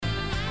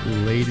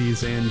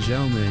Ladies and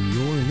gentlemen,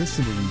 you're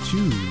listening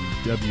to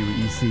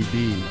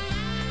WECB.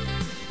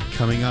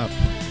 Coming up,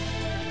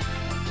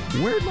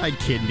 Where'd My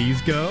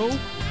Kidneys Go?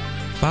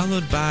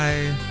 Followed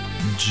by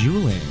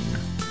Juuling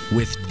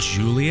with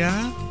Julia.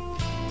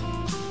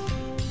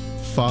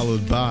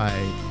 Followed by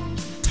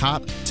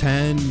Top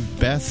 10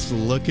 Best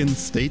Looking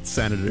State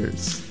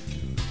Senators.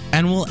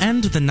 And we'll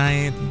end the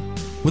night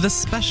with a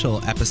special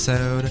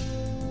episode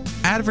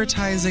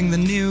advertising the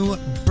new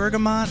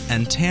bergamot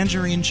and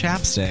tangerine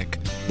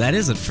chapstick that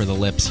isn't for the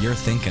lips you're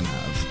thinking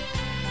of.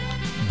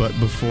 But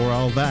before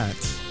all that,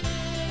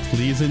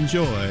 please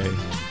enjoy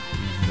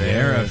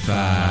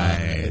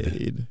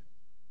Verified.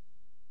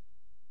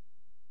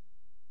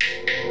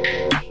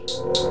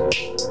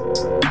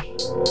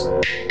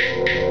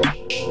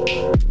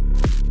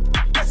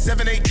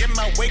 7 a.m.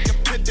 I wake up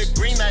to the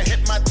green. I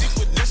hit my teeth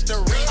with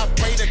Listerine. I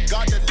pray to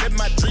God to live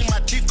my dream. My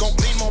teeth gon'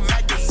 gleam on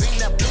magazine.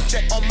 That blue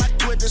check on my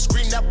Twitter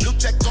screen. That blue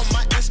check on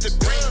my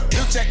Instagram.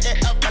 Blue check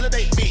it up,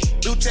 validate me.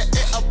 Blue check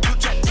it up, blue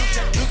check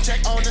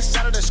on the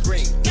side of the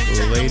screen.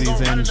 Ladies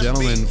and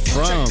gentlemen,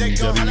 from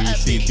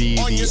WECB,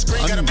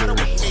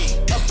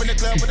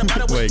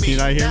 Wait, can you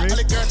not hear me?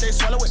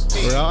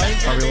 We're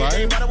live? Are we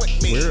live?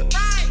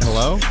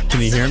 Hello?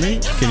 Can you hear me?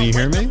 Can you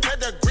hear me?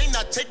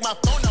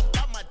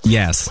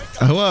 Yes.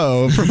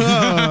 Hello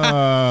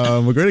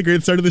from a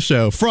great start of the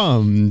show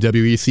from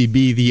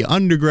WECB, the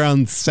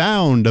underground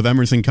sound of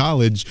Emerson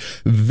College.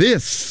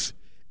 This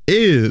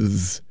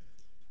is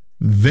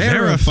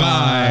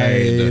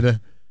Verified.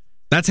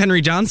 That's Henry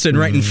Johnston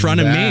right in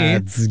front of me.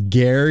 That's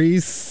Gary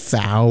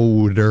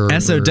Souder.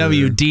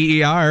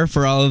 SOWDER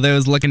for all of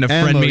those looking to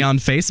friend me on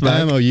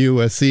Facebook.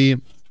 MOUSC.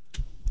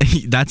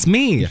 That's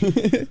me.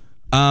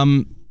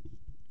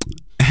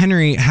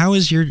 Henry, how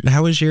is your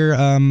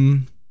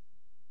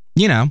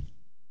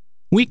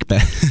week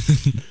been?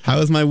 How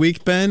has my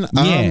week been?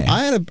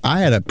 Yeah. I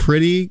had a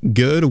pretty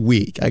good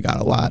week. I got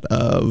a lot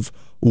of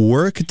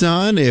work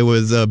done. It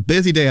was a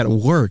busy day at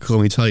work,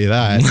 let me tell you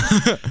that.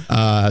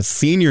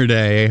 Senior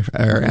day,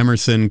 or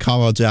Emerson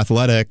College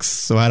Athletics.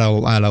 So I had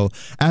a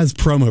as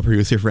promo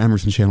producer for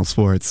Emerson Channel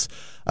Sports,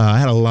 I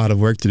had a lot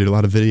of work to do, a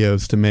lot of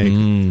videos to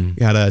make.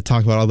 Got to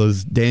talk about all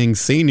those dang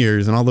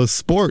seniors and all those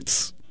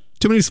sports.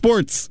 Too many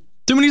sports.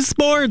 Too many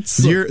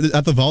sports.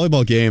 At the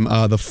volleyball game,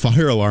 the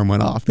fire alarm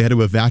went off. They had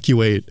to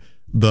evacuate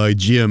the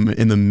gym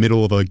in the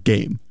middle of a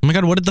game. Oh my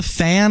God, what did the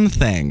fan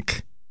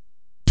think?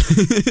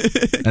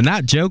 And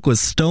that joke was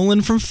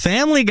stolen from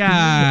Family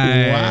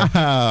Guy.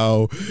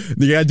 Wow.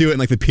 You gotta do it in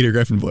like the Peter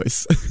Griffin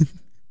voice.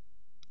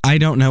 I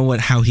don't know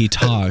how he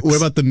talks. What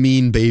about the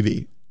mean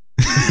baby?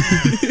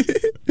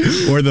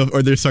 or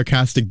their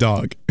sarcastic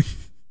dog?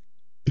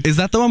 Is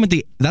that the one with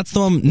the... That's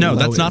the one... No,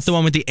 that's not the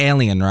one with the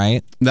alien,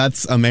 right?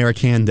 That's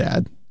American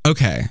Dad.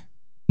 Okay.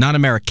 Not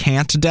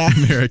Americant Dad?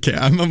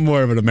 I'm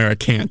more of an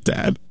Americant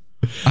Dad.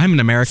 I'm an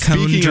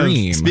American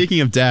dream.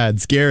 Speaking of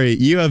dads, Gary,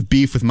 you have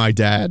beef with my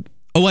dad.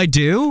 Oh, I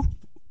do?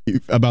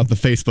 About the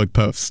Facebook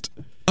post.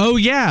 Oh,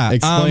 yeah.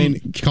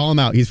 Explain. Call him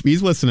out.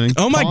 He's listening.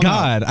 Oh, my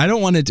God. I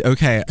don't want to...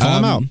 Okay. Call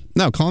him out.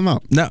 No, call him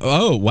out. No.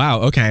 Oh,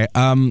 wow. Okay.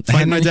 Find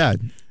my dad.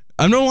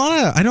 I don't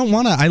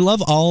want to. I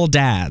love all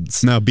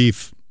dads. No,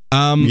 beef.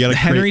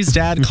 Henry's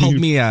dad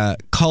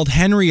called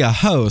Henry a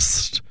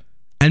host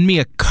and me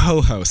a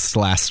co-host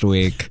last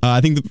week. I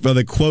think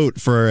the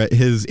quote for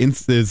his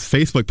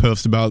Facebook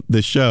post about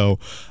the show,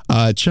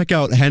 check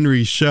out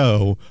Henry's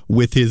show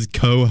with his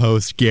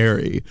co-host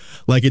Gary.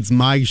 Like it's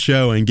my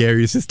show and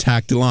Gary's just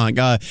tagged along.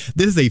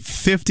 This is a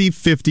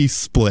 50-50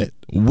 split.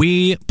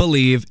 We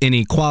believe in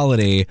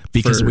equality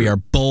because we are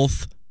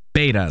both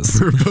betas.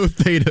 We're both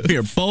betas. We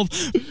are both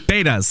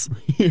betas.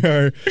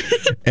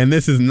 And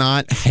this is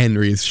not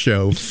Henry's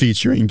show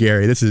featuring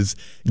Gary. This is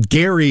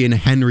Gary and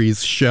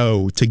Henry's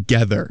show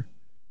together.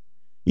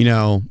 You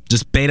know,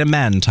 just beta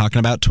men talking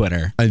about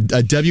Twitter. A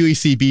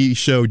WECB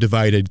show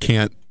divided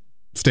can't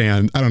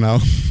stand. I don't know.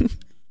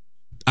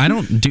 I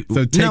don't do.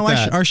 So take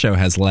that. Our show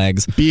has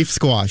legs. Beef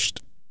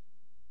squashed.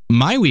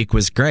 My week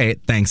was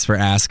great. Thanks for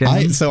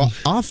asking. So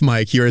off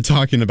mic, you were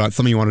talking about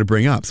something you wanted to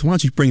bring up. So why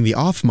don't you bring the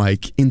off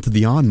mic into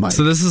the on mic?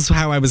 So this is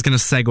how I was going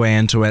to segue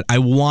into it. I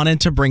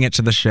wanted to bring it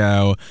to the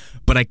show,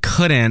 but I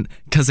couldn't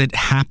because it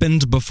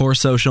happened before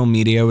social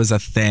media was a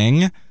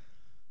thing.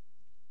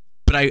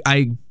 But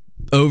I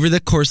over the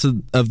course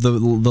of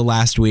the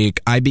last week,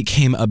 I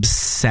became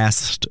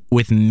obsessed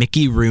with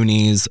Mickey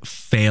Rooney's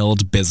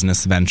failed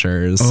business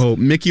ventures. Oh,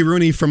 Mickey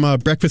Rooney from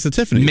Breakfast at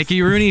Tiffany's.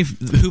 Mickey Rooney,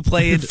 who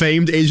played...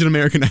 famed Asian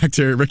American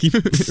actor, Ricky.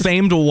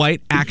 Famed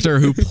white actor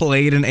who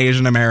played an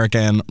Asian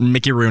American,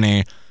 Mickey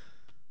Rooney.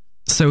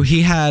 So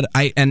he had...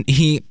 And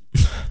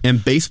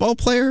baseball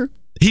player?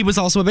 He was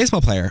also a baseball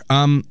player.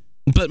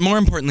 But more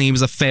importantly, he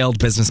was a failed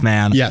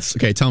businessman. Yes.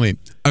 Okay, tell me.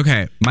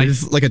 Okay.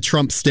 Is this like a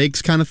Trump steaks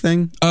kind of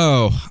thing?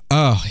 Oh,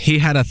 he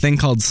had a thing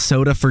called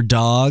Soda for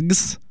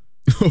Dogs.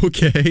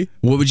 Okay.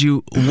 What would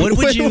you...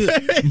 Wait.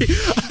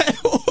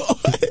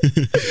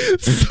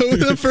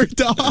 Soda for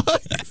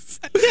dogs.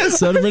 Yeah,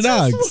 soda for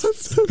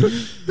dogs.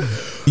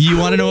 You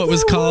want to know what it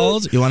was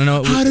called? You want to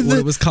know what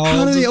it was called?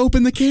 How do they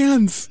open the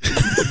cans?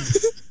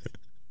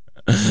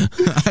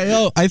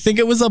 I think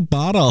it was a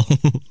bottle.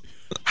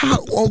 How?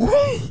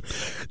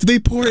 Did they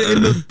pour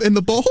it in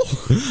the bowl?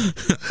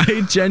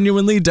 I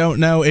genuinely don't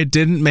know. It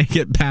didn't make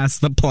it past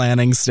the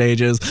planning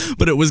stages,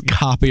 but it was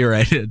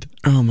copyrighted.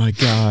 Oh my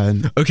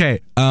god. Okay,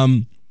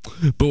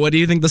 but what do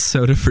you think the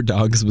soda for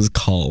dogs was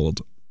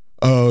called?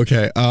 Oh,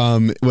 okay.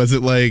 Was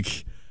it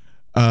like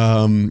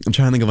I'm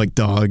trying to think of like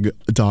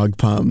dog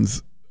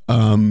pums.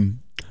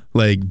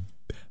 Like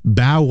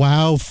Bow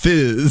Wow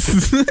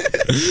Fizz.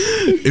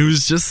 It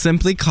was just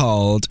simply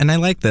called, and I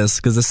like this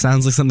because this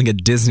sounds like something a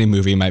Disney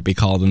movie might be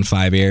called in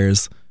 5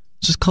 years.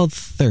 It's just called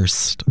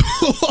Thirst.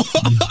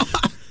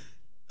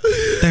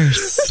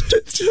 Thirst.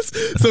 It's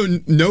just so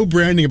no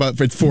branding about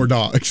it's for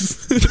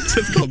dogs. It's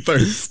just called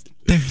Thirst.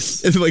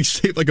 Thirst. Is it like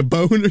shaped like a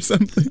bone or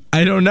something?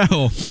 I don't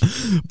know,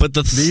 but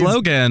the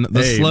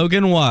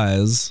slogan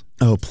was.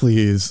 Oh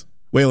please!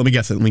 Wait, let me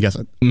guess it.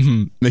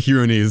 Mm-hmm. Mickey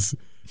Rooney's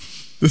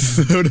the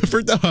soda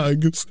for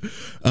dogs.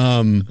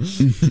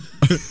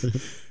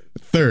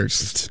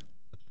 Thirst.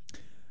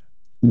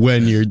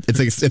 When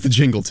it's a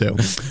jingle too.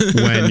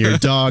 When your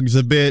dog's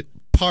a bit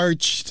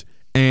parched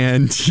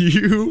and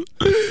you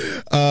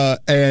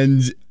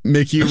and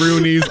Mickey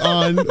Rooney's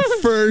on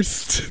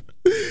first,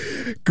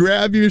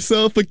 grab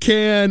yourself a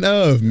can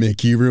of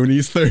Mickey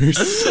Rooney's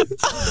Thirst.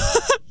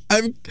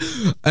 I'm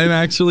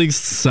actually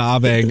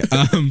sobbing.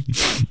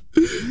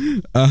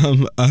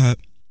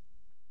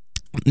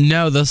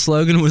 No, the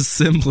slogan was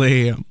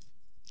simply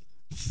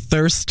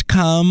 "Thirst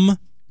come,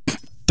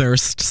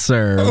 thirst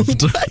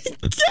served." Oh my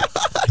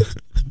god!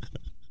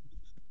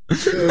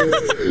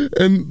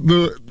 And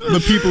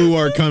the people who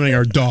are coming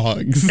are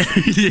dogs.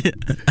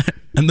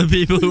 And the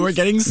people who are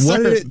getting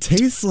served. What did it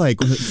taste like?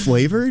 Was it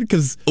flavored?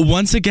 Because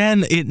once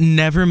again, it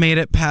never made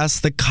it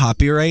past the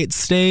copyright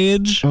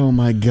stage. oh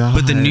my god!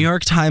 But the New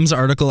York Times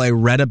article I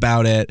read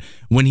about it,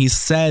 when he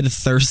said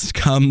 "thirst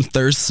come,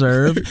 thirst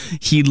serve,"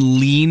 he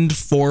leaned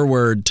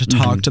forward to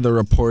talk to the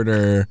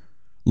reporter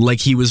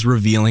like he was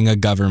revealing a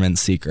government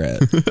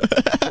secret.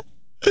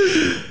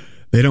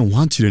 They don't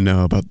want you to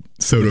know about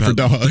soda for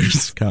dogs.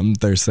 Thirst come,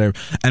 thirst serve.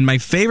 And my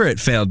favorite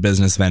failed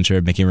business venture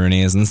of Mickey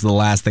Rooney's, and this is the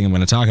last thing I'm going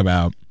to talk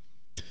about,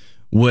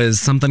 was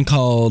something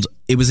called,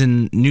 it was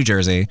in New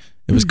Jersey,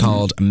 it was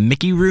called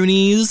Mickey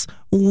Rooney's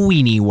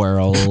Weenie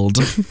World.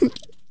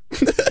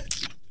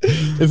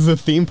 Is this a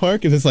theme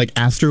park? Is this like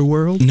Astro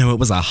World? No, it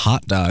was a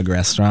hot dog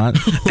restaurant.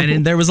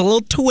 And there was a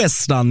little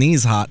twist on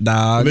these hot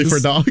dogs. Are they for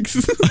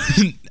dogs?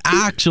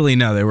 Actually,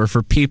 no, they were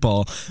for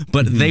people,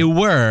 but they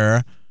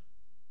were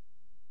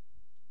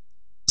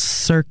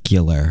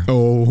circular.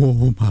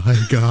 Oh my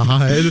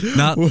god.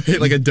 Not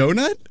Wait, like a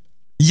donut?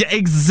 Yeah,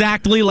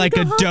 exactly like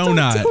a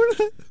donut.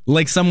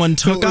 Like someone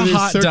took a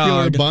hot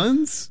circular dog.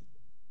 buns?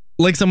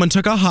 Like someone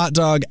took a hot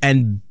dog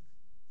and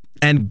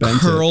Bent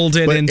curled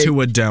it But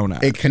into a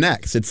donut. It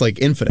connects. It's like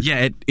infinite.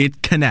 Yeah,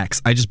 it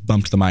connects. I just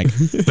bumped the mic,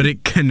 but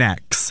it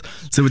connects.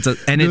 So it's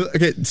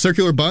Okay,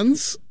 circular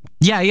buns?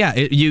 yeah.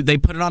 They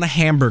put it on a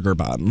hamburger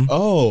bun,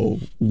 Oh,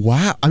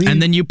 wow. I mean,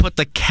 and then you put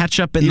the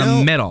ketchup in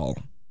the middle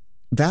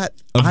that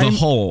of the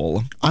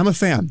hole. I'm a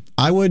fan.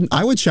 I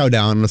would chow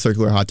down on a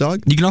circular hot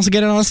dog You can also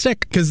get it on a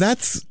stick. because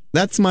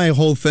that's my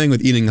whole thing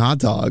with eating hot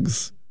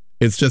dogs.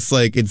 It's just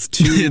like it's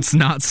too. It's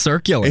not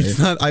circular. It's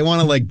not. I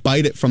want to like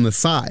bite it from the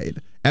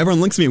side.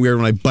 Everyone looks at me weird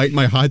when I bite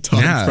my hot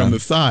dog from the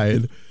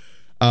side.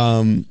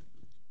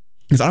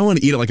 Because I don't want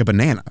to eat it like a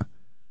banana.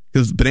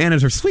 Because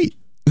bananas are sweet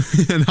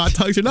and hot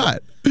dogs are not.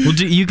 Well,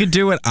 you could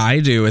do what I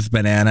do with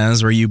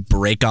bananas, where you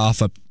break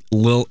off a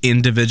little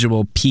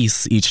individual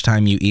piece each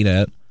time you eat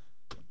it.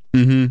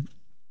 Mm-hmm.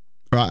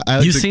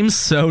 You seem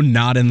so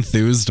not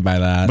enthused by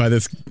that. By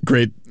this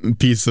great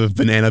piece of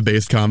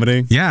banana-based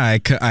comedy. Yeah,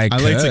 I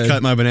like to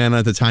cut my banana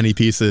into tiny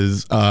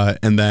pieces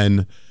and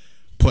then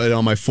put it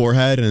on my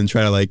forehead and then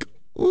try to like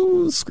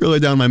skrill it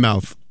down my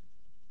mouth.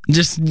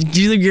 Just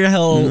do your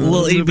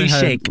little AB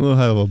shake. A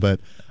little bit.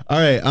 All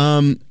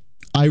right.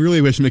 I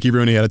really wish Mickey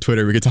Rooney had a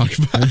Twitter we could talk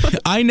about.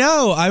 I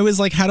know. I was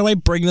like, how do I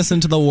bring this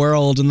into the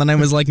world? And then I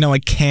was like, no, I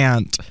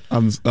can't. Oh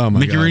my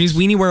Mickey gosh. Rooney's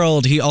Weenie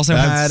World. He also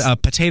had a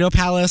potato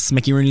palace.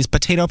 Mickey Rooney's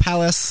Potato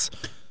Palace.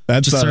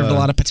 That's just served a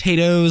lot of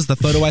potatoes. The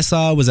photo I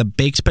saw was a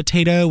baked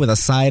potato with a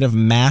side of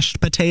mashed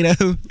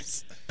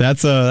potatoes.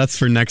 That's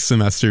for next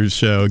semester's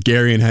show,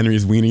 Gary and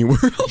Henry's Weenie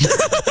World.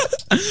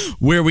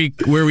 where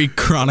we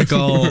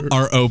chronicle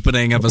our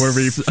opening of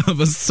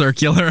a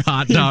circular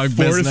hot dog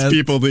force business.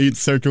 people to eat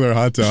circular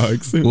hot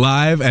dogs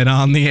Live and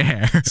on the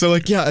air. So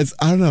like, yeah,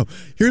 I don't know.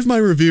 Here's my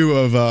review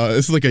of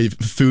this is like a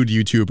food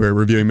YouTuber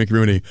reviewing Mickey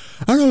Rooney.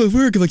 I don't know, it's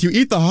weird because like you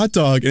eat the hot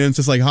dog and it's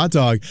just like hot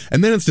dog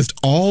and then it's just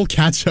all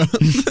ketchup.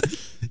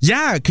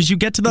 Yeah, because you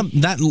get to the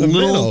little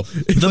middle.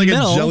 It's like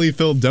middle. a jelly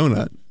filled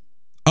donut.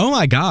 Oh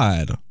my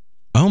god.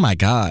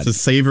 It's a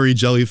savory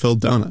jelly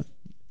filled donut.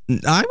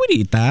 I would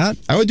eat that.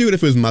 I would do it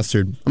if it was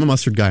mustard. I'm a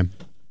mustard guy.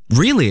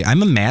 Really?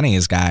 I'm a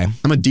mayonnaise guy.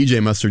 I'm a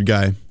DJ mustard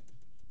guy.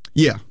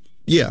 Yeah.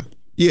 Yeah.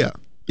 Yeah.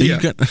 You Yeah.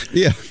 can-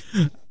 Yeah.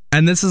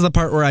 And this is the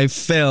part where I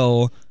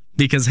fill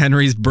because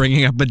Henry's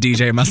bringing up a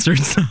DJ Mustard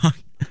song.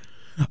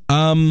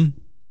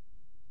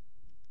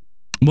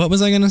 What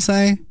was I going to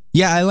say?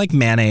 Yeah, I like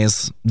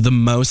mayonnaise the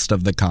most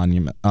of the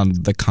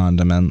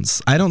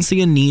condiments. I don't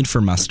see a need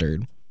for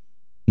mustard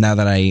now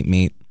that I eat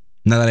meat.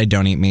 Now that I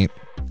don't eat meat.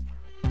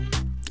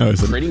 Oh,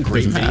 so Creating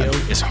great doesn't video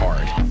have- is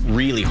hard,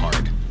 really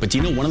hard. But do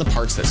you know one of the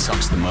parts that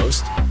sucks the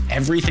most?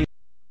 Everything.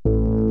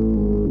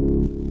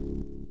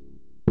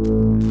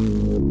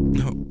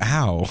 Oh,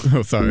 ow.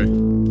 Oh, sorry.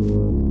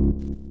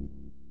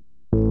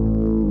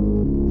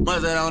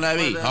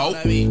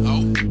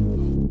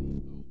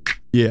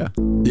 Yeah.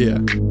 Yeah.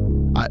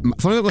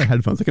 Something like my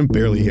headphones. I can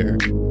barely hear.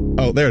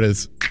 Oh, there it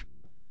is.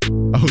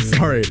 Oh,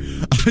 sorry.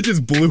 I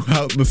just blew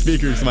out the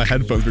speakers so my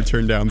headphones were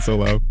turned down so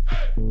low.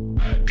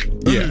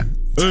 Yeah.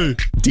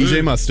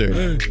 DJ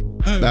Mustard.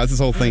 That's his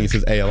whole thing. He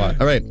says A lot.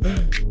 All right.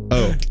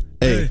 Oh.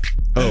 A.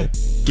 Oh.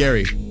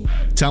 Gary,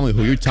 tell me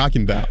who you're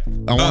talking about.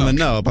 I want to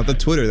know about the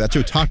Twitter that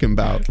you're talking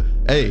about.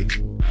 Hey,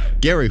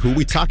 Gary, who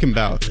we talking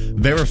about?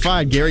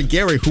 Verified, Gary.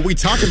 Gary, who we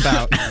talking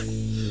about?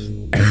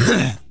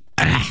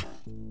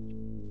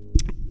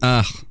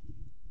 Ugh.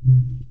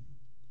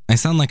 I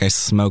sound like I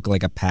smoke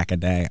like a pack a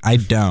day. I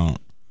don't.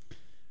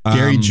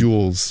 Gary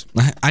Jules.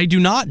 I do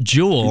not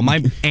jewel.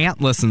 My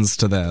aunt listens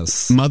to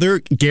this. Mother,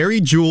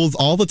 Gary Jules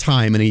all the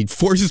time, and he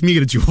forces me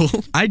to jewel.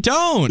 I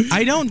don't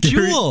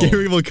jewel.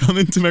 Gary will come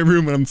into my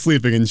room when I'm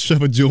sleeping and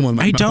shove a jewel in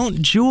my mouth. I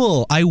don't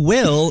jewel. I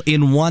will,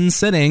 in one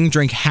sitting,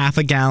 drink half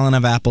a gallon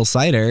of apple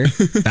cider.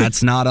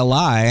 That's not a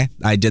lie.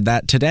 I did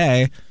that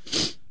today.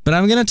 But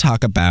I'm going to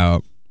talk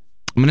about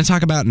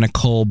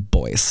Nicole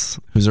Boyce,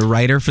 who's a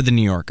writer for The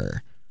New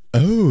Yorker.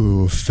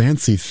 Oh,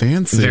 fancy.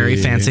 Very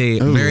fancy,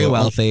 Oh, very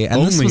wealthy.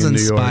 And this only was in New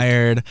York.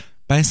 inspired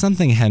by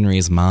something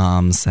Henry's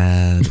mom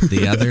said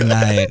the other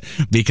night,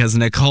 because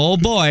Nicole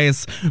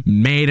Boyce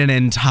made an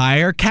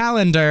entire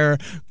calendar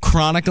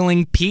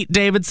chronicling Pete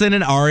Davidson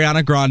and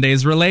Ariana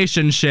Grande's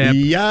relationship.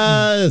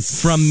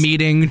 Yes. From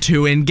meeting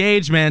to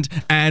engagement,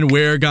 and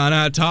we're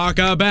gonna talk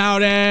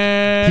about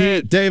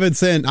it. Pete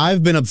Davidson.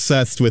 I've been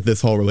obsessed with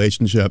this whole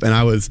relationship, and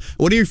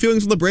what are your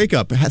feelings on the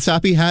breakup?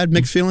 Sappy had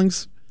mixed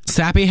feelings?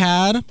 Sappy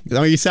had.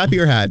 Are you sappy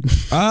or had?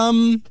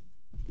 I'm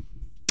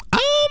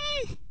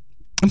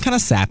kind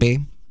of sappy.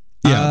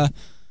 Yeah.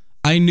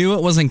 I knew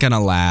it wasn't gonna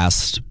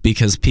last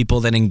because people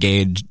that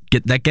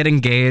get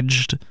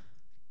engaged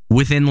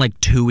within like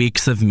 2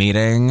 weeks of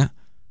meeting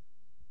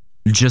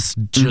just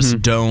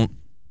don't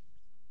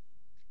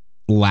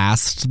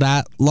last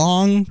that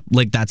long.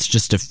 Like, that's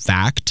just a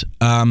fact.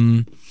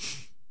 I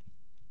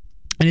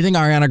think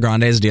Ariana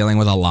Grande is dealing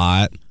with a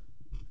lot,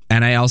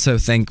 and I also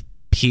think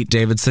Pete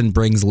Davidson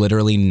brings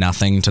literally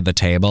nothing to the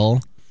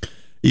table.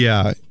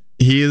 Yeah,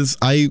 he is.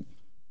 I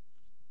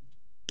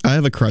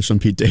have a crush on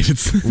Pete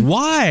Davidson.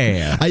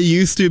 Why? I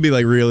used to be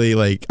like really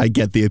like I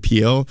get the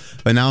appeal,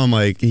 but now I'm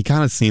like he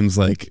kind of seems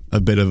like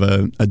a bit of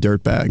a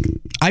dirtbag.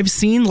 I've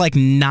seen like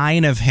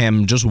 9 of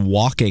him just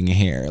walking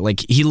here. Like,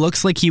 he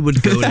looks like he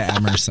would go to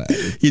Emerson.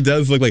 He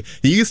does look like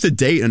he used to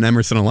date an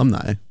Emerson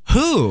alumni,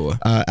 Who?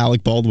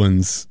 Alec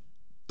Baldwin's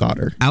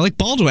daughter. Alec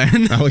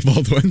Baldwin. Alec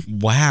Baldwin.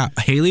 Wow.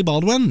 Haley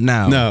Baldwin?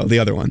 No. No, the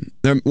other one.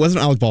 There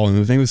wasn't Alec Baldwin.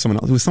 Maybe it was someone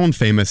else. It was someone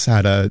famous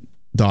had a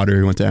daughter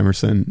who went to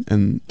Emerson,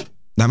 and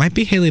That might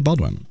be Haley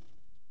Baldwin.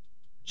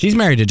 She's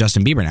married to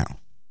Justin Bieber now.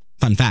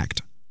 Fun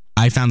fact.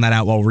 I found that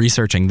out while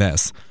researching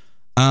this.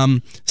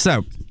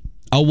 So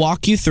I'll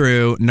walk you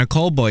through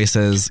Nicole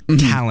Boyce's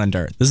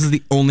calendar. This is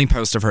the only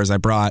post of hers I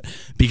brought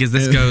because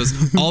this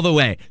goes all the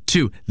way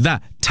to the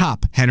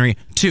top, Henry.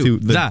 To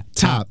the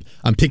top.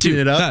 I'm picking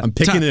it up. I'm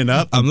picking it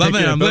up. I'm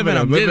loving it. I'm living it.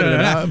 I'm living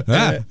it up.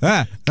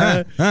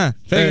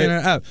 Picking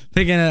it up.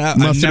 Picking it up.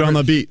 Mustard on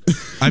the beat.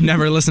 I've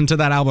never listened to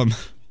that album.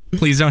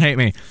 Please don't hate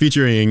me.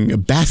 Featuring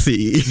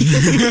Bassie.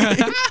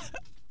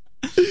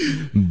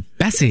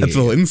 Bessie. That's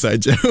a little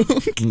inside joke.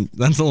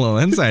 That's a little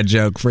inside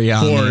joke for you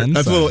on the inside.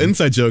 That's a little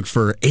inside joke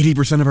for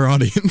 80% of our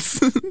audience.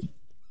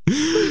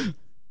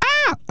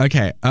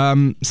 Okay.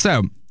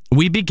 So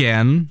we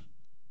begin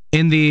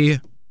in the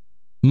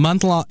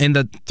month long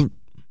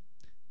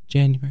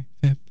January,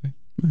 February,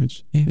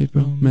 March,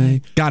 April,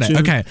 May. Got it. June,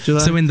 Okay.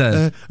 July, So in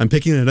the I'm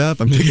picking it up.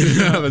 I'm picking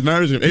it up. It's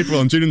March,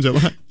 April, and June and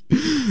July.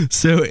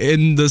 so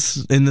in the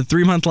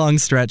 3-month long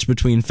stretch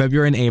between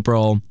February and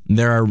April,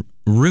 there are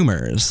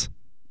rumors.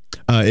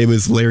 It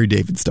was Larry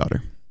David's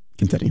daughter.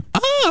 Continue.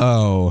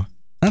 Oh,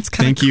 that's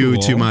kind of Thank you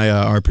to my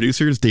our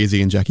producers,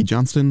 Daisy and Jackie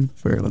Johnston,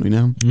 for letting me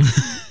know.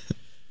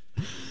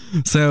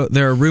 So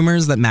there are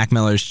rumors that Mac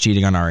Miller's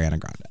cheating on Ariana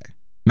Grande.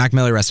 Mac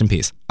Miller, rest in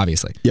peace,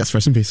 obviously. Yes,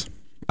 rest in peace.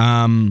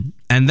 And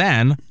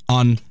then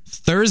on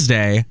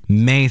Thursday,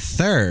 May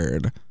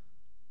 3rd,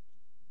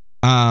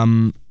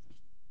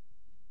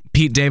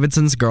 Pete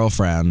Davidson's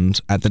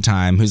girlfriend at the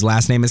time, whose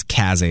last name is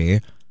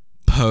Cassie,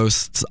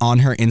 posts on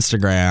her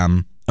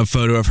Instagram a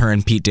photo of her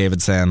and Pete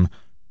Davidson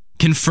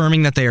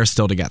confirming that they are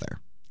still together.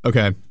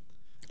 Okay.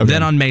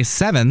 Then on May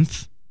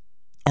 7th,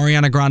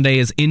 Ariana Grande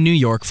is in New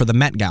York for the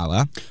Met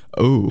Gala.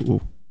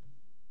 Oh.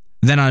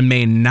 Then on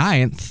May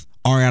 9th,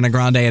 Ariana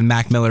Grande and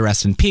Mac Miller,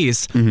 rest in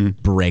peace,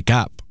 break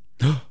up.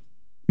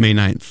 May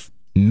 9th.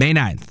 May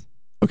 9th.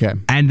 Okay.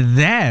 And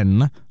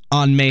then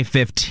on May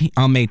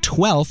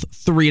 12th,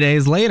 3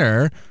 days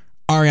later,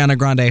 Ariana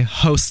Grande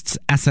hosts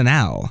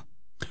SNL.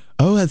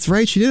 Oh, that's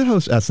right. She did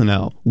host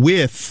SNL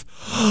with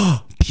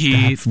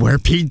that's where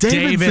Pete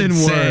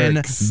Davidson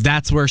works.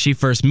 That's where she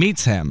first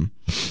meets him.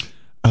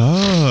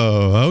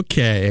 Oh,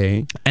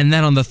 okay. And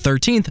then on the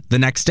 13th, the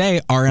next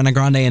day, Ariana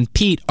Grande and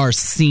Pete are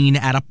seen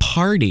at a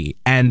party.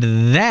 And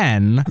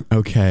then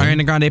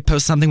Ariana Grande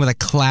posts something with a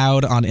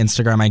cloud on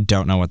Instagram. I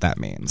don't know what that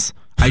means.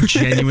 I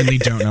genuinely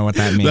don't know what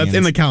that means. That's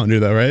in the calendar,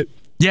 though, right?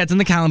 Yeah, it's in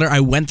the calendar. I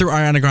went through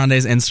Ariana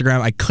Grande's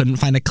Instagram. I couldn't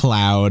find a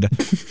cloud.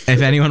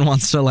 If anyone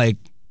wants to, like,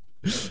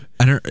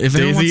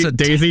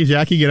 Daisy,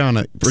 Jackie, get on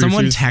it.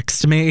 Someone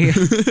text me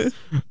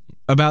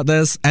about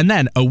this. And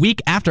then a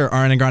week after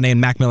Ariana Grande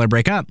and Mac Miller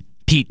break up,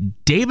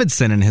 Pete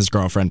Davidson and his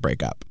girlfriend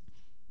break up.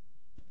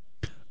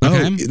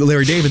 Okay? Oh,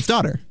 Larry David's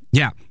daughter.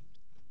 Yeah.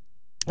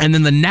 And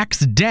then the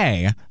next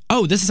day,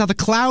 this is how the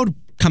cloud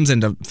comes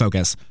into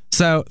focus.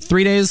 So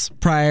 3 days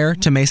prior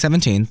to May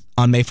 17th,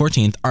 on May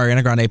 14th,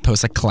 Ariana Grande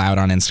posts a cloud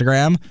on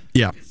Instagram.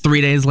 Yeah. 3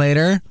 days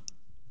later,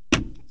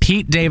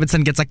 Pete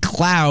Davidson gets a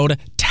cloud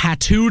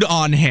tattooed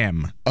on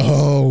him.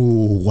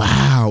 Oh,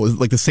 wow. Is it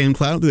like the same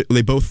cloud? Are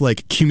they both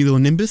like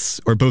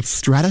cumulonimbus or both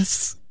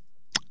stratus?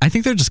 I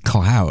think they're just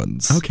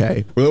clouds.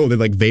 Okay. Oh, they're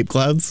like vape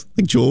clouds?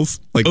 Like Jules?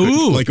 Like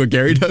what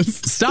Gary does?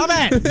 Stop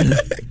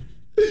it!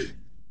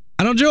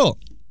 I don't Jewel.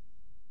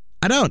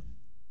 I don't.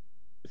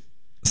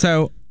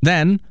 So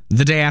then,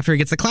 the day after he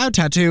gets the cloud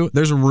tattoo,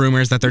 there's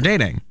rumors that they're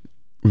dating.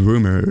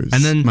 Rumors.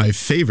 And then my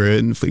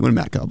favorite Fleetwood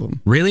Mac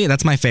album. Really?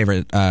 That's my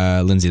favorite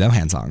Lindsay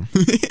Lohan song.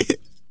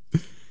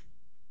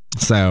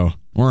 So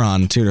we're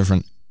on two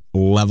different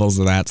levels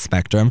of that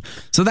spectrum.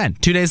 So then,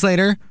 2 days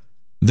later,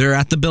 they're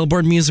at the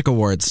Billboard Music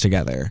Awards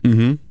together.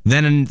 Mm-hmm.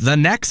 Then the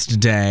next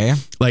day,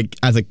 like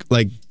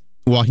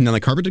walking down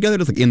the carpet together,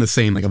 just like in the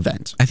same like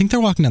event. I think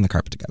they're walking down the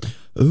carpet together.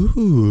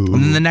 Ooh.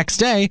 And then the next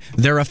day,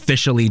 they're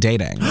officially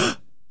dating.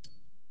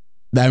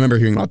 I remember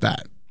hearing about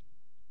that.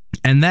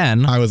 And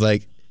then I was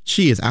like,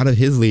 she is out of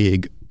his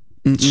league.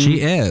 Mm-mm.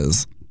 She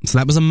is. So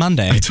that was a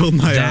Monday. I told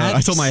my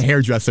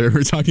hairdresser, we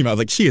were talking about,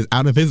 like, she is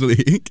out of his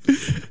league.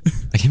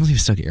 I can't believe you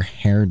still get your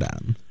hair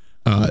done.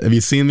 Have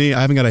you seen me?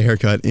 I haven't got a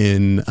haircut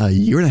in a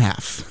year and a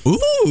half.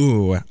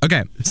 Ooh.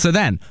 Okay. So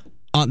then,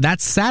 on that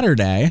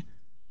Saturday,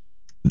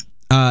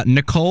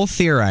 Nicole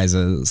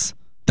theorizes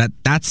that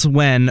that's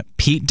when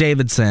Pete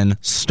Davidson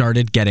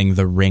started getting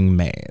the ring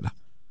made.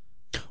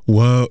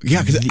 Whoa.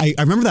 Yeah, because I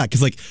remember that.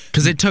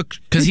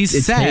 Because he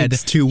said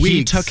 2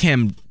 weeks.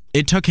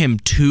 It took him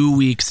 2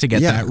 weeks to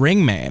get that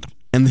ring made.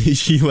 And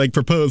she like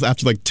proposed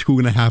after like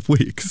 2.5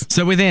 weeks.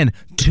 So within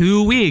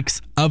 2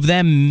 weeks of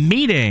them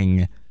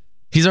meeting,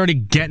 he's already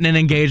getting an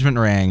engagement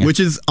ring. Which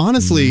is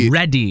honestly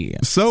ready.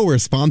 So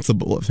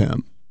responsible of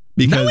him.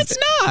 Because, no, it's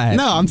not.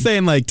 No, I'm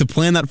saying like to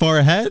plan that far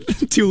ahead.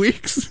 2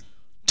 weeks.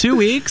 2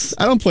 weeks?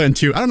 I don't plan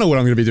I don't know what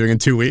I'm going to be doing in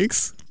 2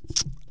 weeks.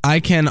 I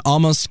can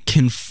almost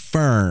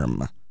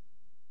confirm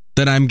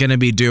that I'm going to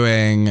be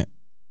doing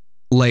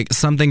like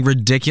something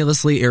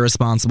ridiculously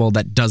irresponsible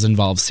that does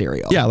involve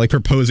cereal. Yeah, like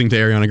proposing to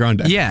Ariana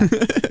Grande. Yeah.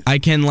 I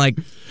can like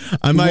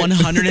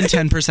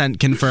 110%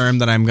 confirm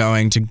that I'm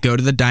going to go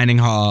to the dining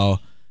hall,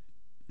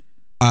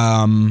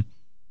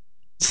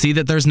 see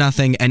that there's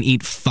nothing, and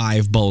eat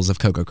 5 bowls of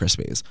Cocoa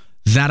Krispies.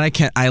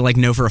 That I like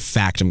know for a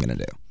fact I'm going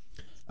to do.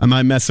 I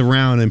might mess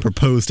around and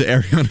propose to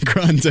Ariana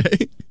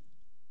Grande.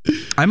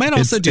 I might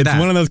also do that. It's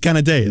one of those kind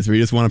of days where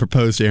you just want to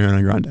propose to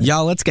Ariana Grande.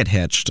 Y'all, let's get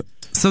hitched.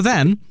 So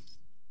then,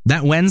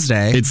 that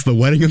Wednesday... It's the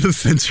wedding of the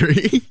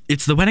century.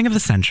 It's the wedding of the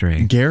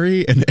century.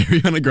 Gary and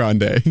Ariana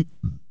Grande.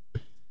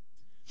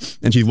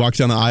 And she walks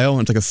down the aisle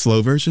and it's like a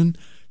slow version.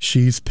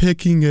 She's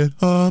picking it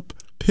up,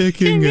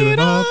 picking it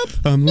up.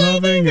 I'm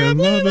loving it, I'm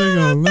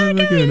loving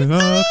it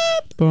up.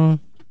 Ba,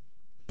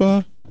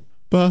 ba,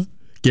 ba.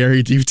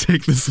 Gary, do you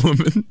take this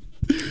woman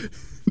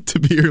to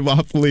be your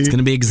lawfully... It's going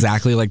to be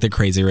exactly like the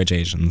Crazy Rich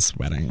Asians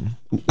wedding.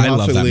 I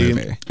love that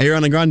movie.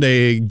 Ariana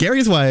Grande,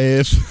 Gary's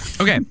wife.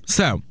 Okay,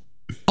 so...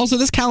 Also,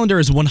 this calendar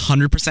is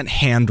 100%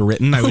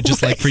 handwritten. I would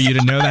just like for you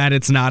to know that.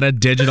 It's not a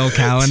digital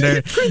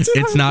calendar.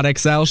 It's not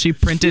Excel. She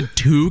printed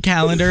 2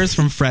 calendars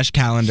from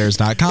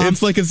freshcalendars.com.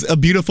 It's like a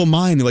beautiful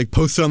mind. Like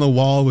posted on the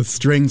wall with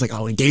strings like,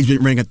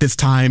 engagement ring at this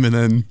time. And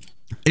then...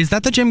 Is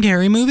that the Jim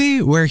Carrey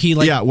movie where he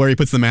like... Yeah, where he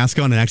puts the mask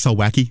on and acts all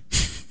wacky?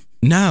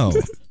 No.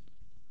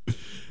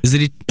 Is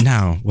it...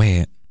 No,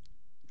 wait.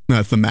 No,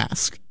 it's The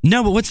Mask.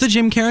 No, but what's the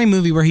Jim Carrey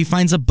movie where he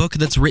finds a book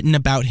that's written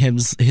about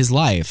his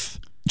life?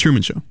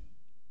 Truman Show.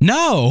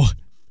 No.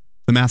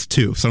 The Mask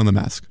 2, Son of the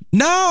Mask.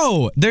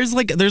 No. There's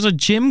a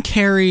Jim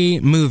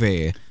Carrey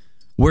movie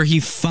where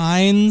he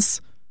finds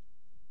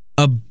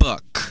a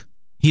book.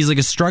 He's like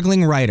a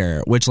struggling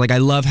writer, which like I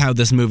love how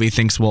this movie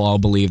thinks we'll all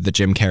believe that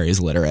Jim Carrey's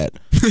literate.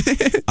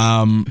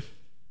 And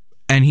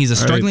he's a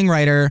struggling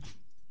writer,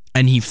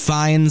 and he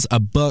finds a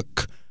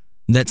book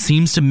that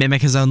seems to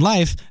mimic his own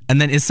life.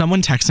 And then is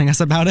someone texting us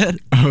about it?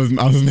 I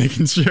was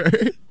making sure.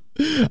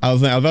 I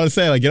was about to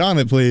say, like, get on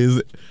it,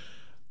 please.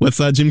 What's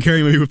that Jim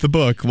Carrey movie with the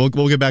book? We'll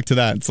get back to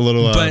that. It's a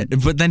little.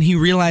 But then he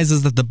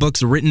realizes that the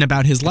book's written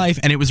about his life,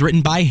 and it was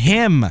written by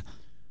him.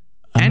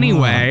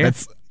 Anyway,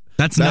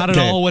 that's not at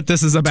all what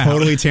this is about.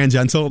 Totally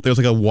tangential. There's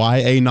like a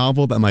YA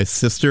novel that my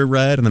sister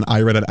read, and then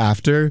I read it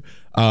after.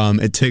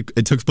 It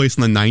took place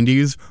in the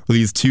 90s, where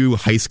these two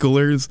high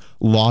schoolers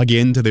log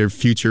into their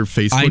future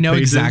Facebook I know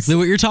pages. exactly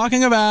what you're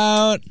talking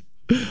about.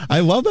 I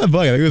love that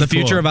book. I think it was The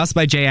Future cool. of Us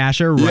by Jay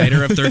Asher,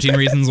 writer of 13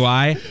 Reasons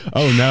Why.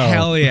 Oh, no.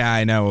 Hell yeah,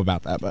 I know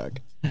about that book.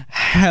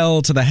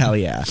 Hell to the hell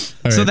yeah.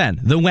 All So right. then,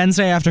 the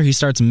Wednesday after he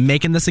starts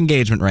making this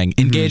engagement ring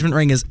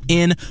ring is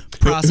in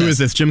process. Who is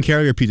this, Jim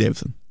Carrey or Pete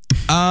Davidson?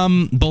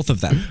 Both of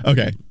them.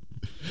 Okay.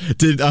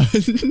 Did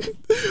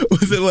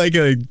was it like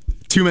a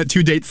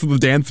two dates to the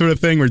dance sort of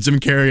thing where Jim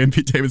Carrey and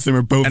Pete Davidson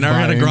were both And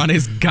Ariana vying?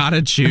 Grande's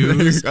gotta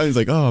choose. I was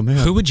like, oh man.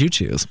 Who would you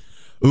choose?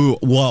 Ooh,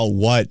 well,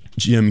 what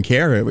Jim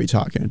Carrey are we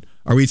talking?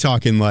 Are we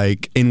talking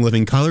like In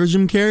Living Color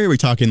Jim Carrey? Are we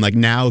talking like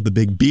now the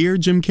big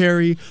beard Jim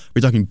Carrey? Are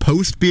we talking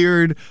post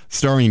beard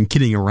starring and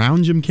kidding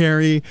around Jim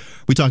Carrey?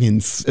 Are we talking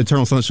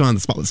Eternal Sunshine of the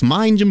Spotless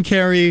Mind Jim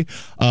Carrey?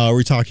 Are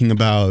we talking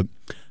about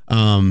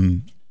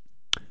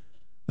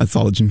that's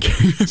all Jim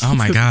Carrey. Oh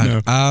my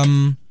god.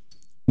 No.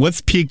 What's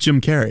peak Jim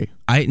Carrey?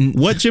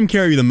 What Jim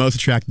Carrey are you the most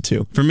attracted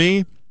to? For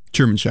me,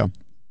 Truman Show.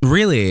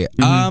 Really?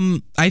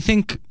 I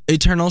think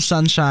Eternal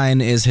Sunshine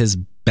is his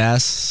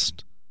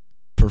best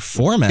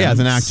performance. Yeah, as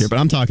an actor, but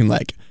I'm talking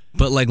like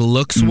But like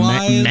looks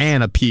wise,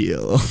 man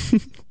appeal.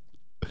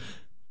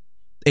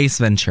 Ace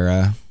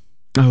Ventura.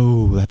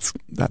 Oh, that's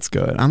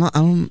good. I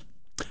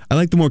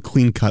like the more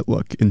clean cut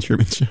look in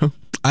Truman Show.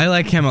 I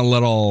like him a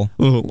little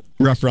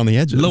Rough around the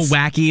edges. little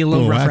wacky, a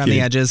little rough around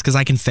the edges because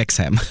I can fix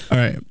him. All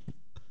right.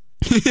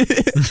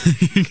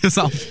 Because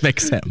I'll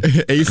fix him.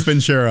 Ace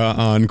Ventura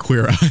on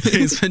Queer Eye.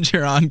 Ace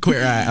Ventura on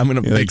Queer Eye. I'm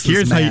gonna Like, fix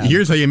this man.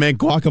 here's how you make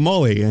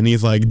guacamole, and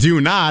he's like, do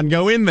not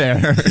go in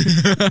there.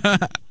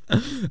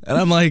 And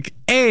I'm like,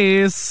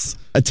 Ace.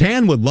 A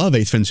tan would love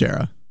Ace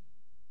Ventura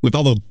with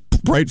all the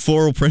bright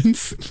floral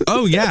prints.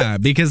 Oh yeah,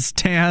 because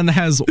Tan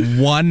has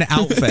one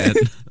outfit.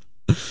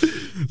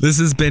 This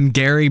has been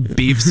Gary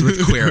Beefs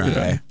with Queer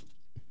Eye.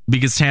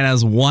 Because Tan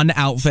has one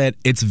outfit.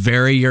 It's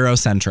very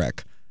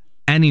Eurocentric.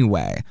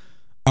 Anyway,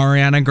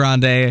 Ariana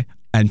Grande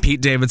and Pete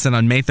Davidson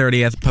on May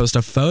 30th post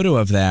a photo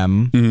of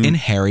them in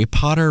Harry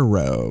Potter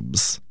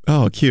robes.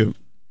 Oh, cute.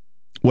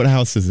 What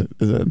house is it?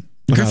 Is it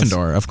what house?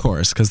 Gryffindor, of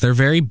course, because they're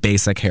very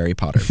basic Harry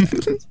Potter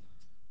fans.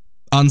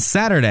 On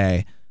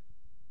Saturday,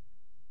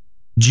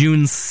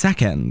 June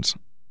 2nd,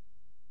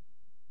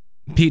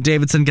 Pete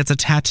Davidson gets a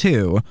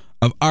tattoo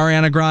of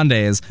Ariana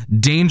Grande's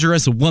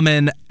Dangerous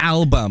Woman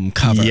album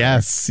cover.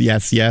 Yes.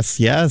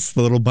 The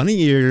little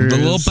bunny ears. The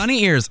little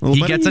bunny ears. Little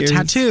He bunny gets a ears.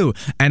 tattoo.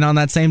 And on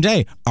that same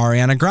day,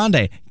 Ariana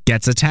Grande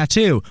gets a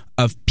tattoo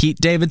of Pete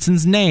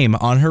Davidson's name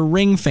on her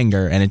ring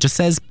finger. And it just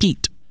says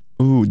Pete.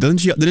 Ooh, didn't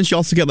she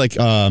also get like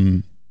I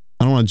don't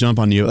want to jump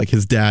on you, like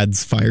his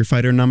dad's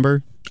firefighter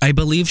number? I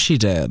believe she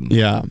did.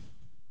 Yeah.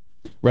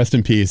 Rest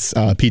in peace,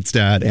 Pete's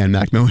dad and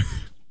Mac Miller.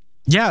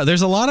 Yeah,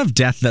 there's a lot of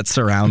death that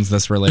surrounds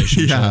this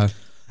relationship. Yeah.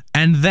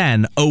 And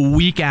then a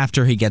week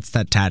after he gets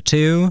that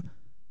tattoo,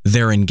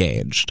 they're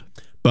engaged.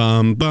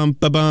 Bum bum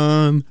ba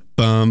bum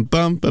bum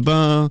bum ba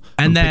bum.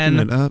 And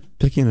then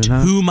picking it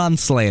up. 2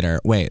 months later,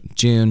 wait,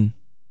 June,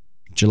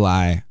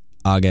 July,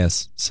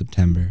 August,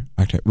 September,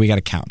 October. We got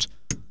to count.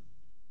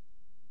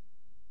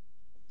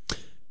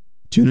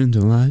 June and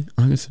July,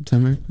 August,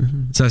 September.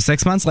 Mm-hmm. So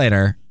 6 months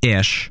later,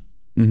 ish.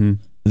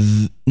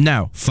 Mm-hmm.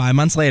 No, 5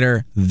 months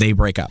later, they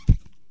break up.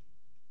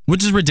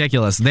 Which is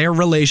ridiculous. Their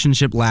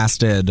relationship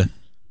lasted.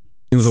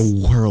 It was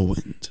a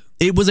whirlwind.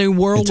 It was a It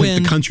whirlwind.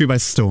 took the country by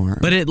storm.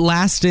 But it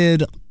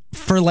lasted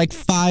for like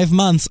 5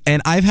 months.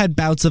 And I've had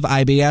bouts of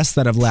IBS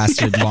that have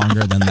lasted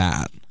longer than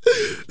that.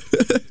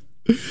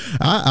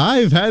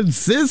 I've had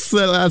cysts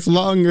that last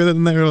longer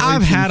than their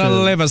relationship. I've had a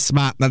liver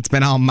spot that's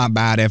been on my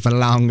body for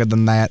longer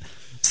than that.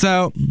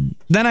 So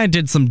then I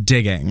did some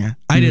digging.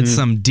 I did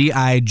some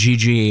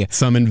DIGG.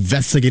 Some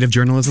investigative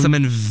journalism.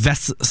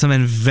 Some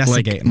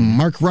investigating. Like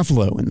Mark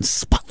Ruffalo in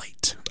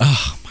Spotlight.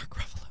 Oh, Mark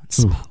Ruffalo in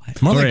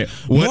Spotlight.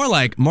 More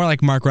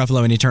like Mark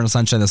Ruffalo in Eternal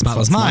Sunshine of the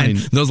Spotless Mind.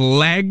 Those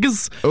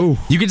legs. Oh.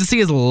 You get to see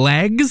his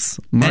legs.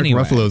 Mark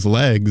Anyway, Ruffalo's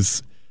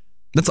legs.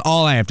 That's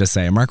all I have to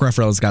say. Mark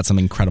Ruffalo's got some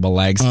incredible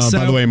legs.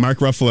 By the way, Mark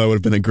Ruffalo would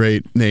have been a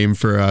great name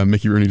for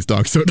Mickey Rooney's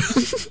dog soda.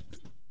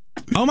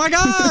 Oh my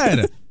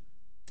God.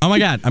 Oh my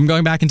God. I'm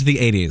going back into the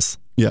 80s.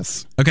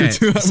 Yes. Okay,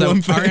 To so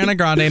one thing. Ariana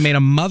Grande made a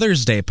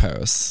Mother's Day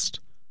post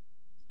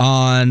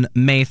on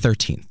May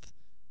 13th.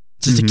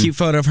 Just a cute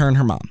photo of her and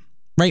her mom,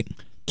 right?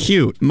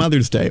 Cute.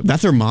 Mother's Day.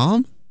 That's her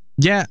mom?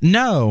 Yeah,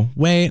 no,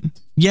 wait.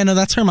 Yeah, no,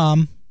 that's her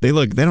mom. They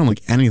don't look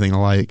anything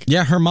alike.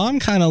 Yeah, her mom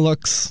kind of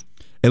looks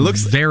It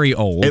looks very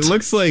old. It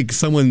looks like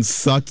someone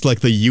sucked like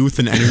the youth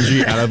and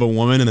energy out of a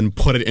woman and then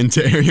put it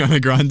into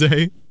Ariana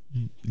Grande.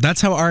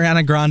 That's how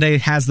Ariana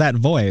Grande has that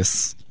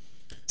voice.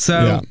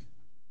 So,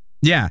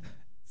 yeah.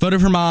 Photo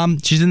of her mom.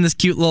 She's in this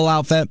cute little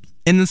outfit.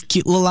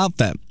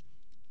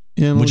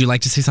 Yeah, Would you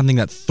like to see something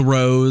that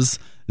throws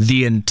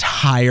the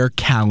entire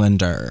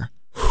calendar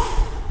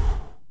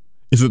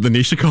Is it the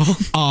Nisha call?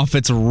 off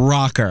its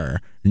rocker?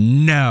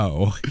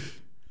 No.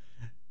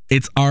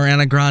 It's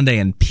Ariana Grande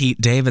and Pete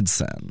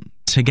Davidson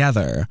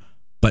together,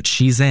 but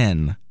she's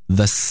in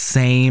the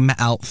same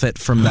outfit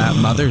from that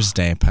Mother's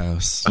Day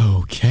post.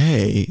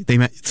 Okay.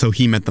 So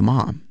he met the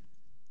mom.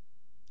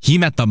 He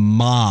met the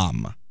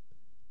mom.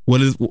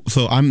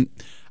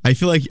 I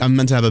feel like I'm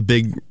meant to have a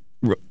big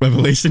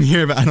revelation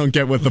here, but I don't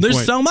get what the There's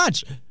point. so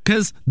much.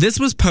 Because this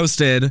was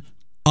posted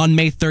on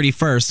May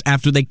 31st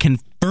after they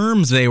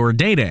confirmed they were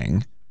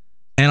dating.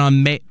 And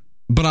on May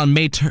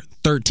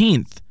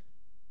 13th,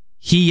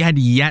 he had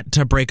yet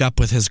to break up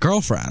with his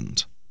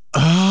girlfriend.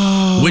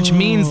 Oh. Which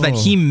means that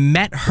he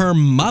met her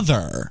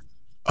mother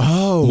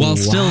while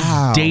still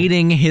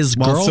dating his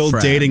While girlfriend.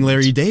 still dating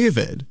Larry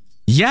David.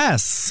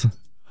 Yes.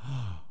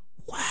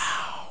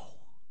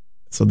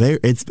 So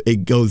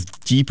it goes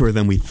deeper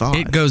than we thought.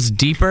 It goes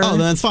deeper. Oh, then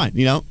that's fine.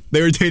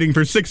 They were dating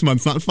for 6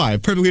 months, not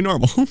 5. Perfectly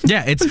normal.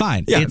 Yeah, it's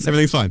fine. Yeah, It's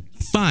everything's fine.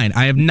 fine.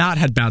 I have not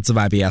had bouts of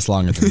IBS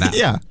longer than that.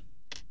 Yeah.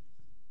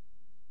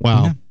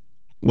 Wow. Yeah.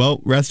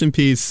 Well, rest in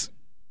peace.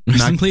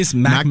 Rest in peace,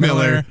 Mac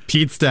Miller.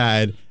 Pete's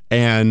dad,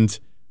 and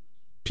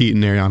Pete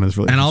and Ariana's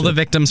relationship. And all the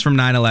victims from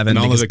 9/11 And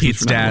all the because victims Pete's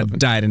from dad 9/11.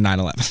 died in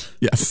 9/11.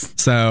 Yes.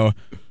 So,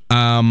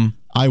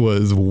 I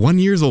was 1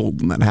 year old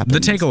when that happened. the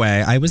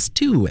takeaway, I was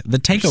 2. The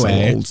So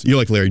takeaway, old. You're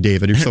like Larry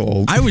David. You're so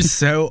old. I was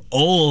so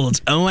old.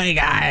 Oh my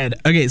God.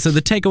 Okay, so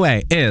the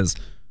takeaway is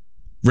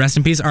rest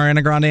in peace,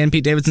 Ariana Grande and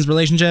Pete Davidson's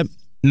relationship.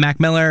 Mac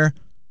Miller,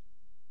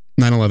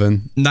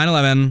 9/11.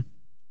 9/11.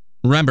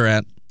 Remember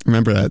it.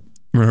 Remember that.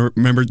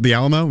 Remember the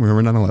Alamo?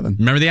 Remember 9/11.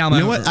 Remember the Alamo.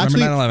 You know what? Remember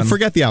Actually, 9/11.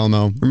 forget the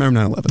Alamo. Remember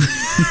 9/11.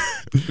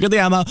 Forget the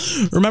Alamo.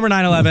 Remember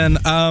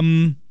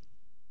 9/11.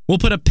 We'll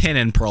put a pin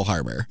in Pearl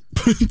Harbor.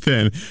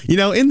 Then,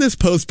 in this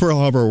post-Pearl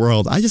Harbor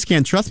world, I just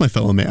can't trust my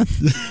fellow man.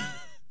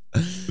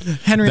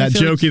 Henry, That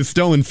joke is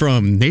stolen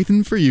from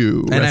Nathan For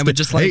You. And I would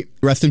just like- Hey,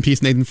 rest in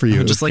peace, Nathan For You. I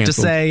would just like to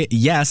say,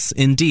 yes,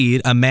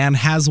 indeed, a man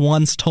has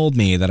once told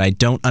me that I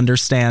don't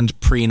understand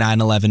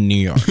pre-9/11 New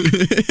York.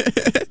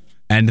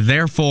 And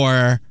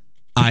therefore,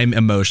 I'm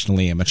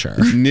emotionally immature.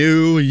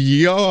 New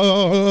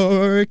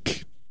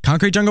York.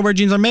 Concrete Jungle where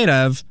jeans are made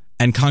of,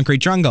 and Concrete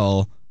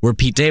Jungle where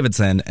Pete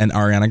Davidson and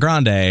Ariana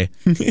Grande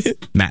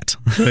met.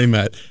 They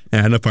met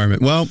at an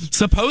apartment. Well,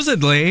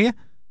 Supposedly.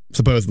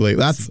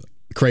 that's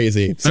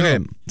crazy. So,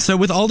 Okay, so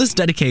with all this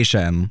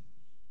dedication,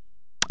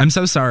 I'm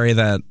so sorry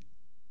that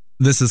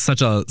this is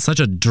such a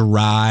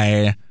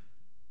dry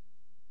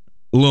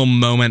little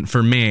moment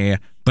for me,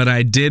 but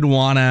I did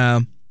want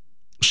to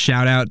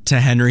shout out to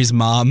Henry's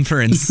mom for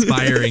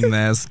inspiring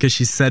this, because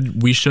she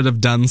said we should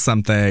have done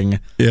something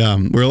yeah,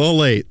 we're a little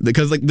late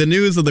because the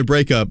news of the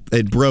breakup,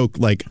 it broke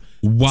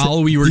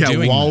while we were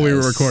doing while we were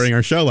this. recording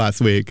our show last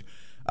week.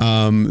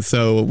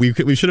 So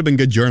we should have been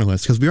good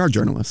journalists because we are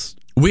journalists.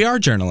 We are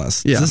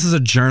journalists. Yeah. This is a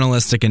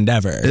journalistic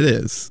endeavor. It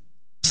is.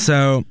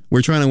 So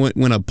We're trying to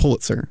win a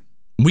Pulitzer.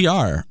 we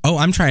are. Oh,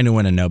 I'm trying to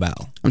win a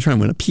Nobel. I'm trying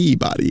to win a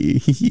Peabody.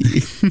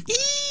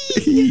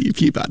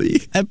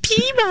 Peabody. A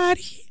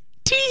Peabody.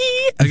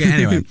 Okay,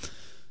 anyway.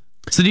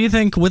 So do you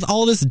think with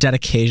all this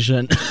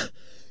dedication,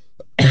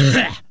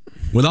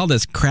 with all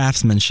this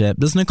craftsmanship,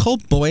 does Nicole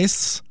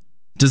Boyce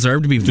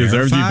deserve to be verified?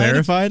 Deserve to be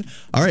verified?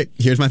 All right,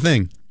 here's my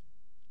thing.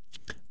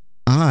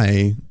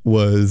 I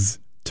was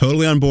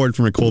totally on board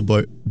for Nicole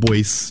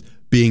Boyce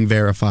being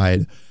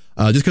verified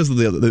just because of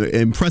the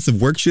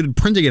impressive work she did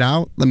printing it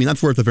out. I mean,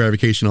 that's worth the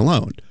verification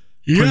alone.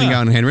 Printing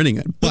out and handwriting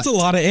it. But That's a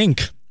lot of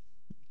ink.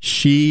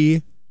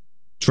 she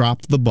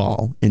dropped the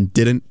ball and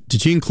did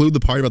she include the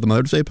part about the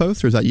Mother's Day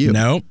post, or is that you?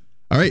 No.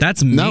 All right.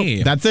 That's no,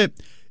 me. That's it.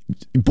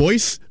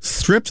 Boyce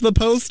stripped the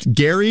post.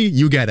 Gary,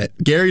 you get it.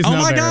 Gary's Oh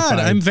now my verified. God,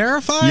 I'm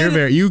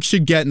verified? You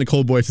should get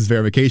Nicole Boyce's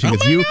verification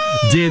because you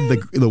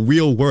did the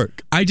real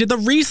work. I did the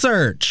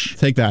research.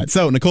 Take that.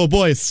 So Nicole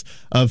Boyce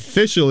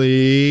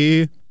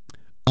officially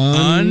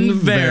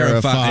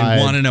unverified. I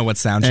want to know what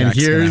soundtrack's And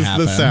here's gonna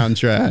happen. the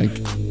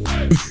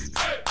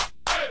soundtrack.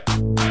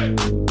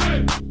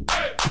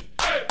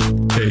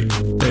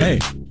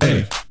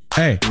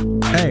 Hey.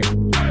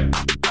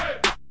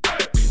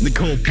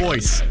 Nicole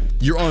Boyce,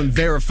 you're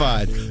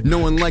unverified. No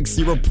one likes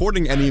your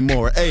reporting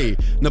anymore. Hey,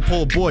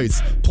 Nicole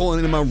Boyce,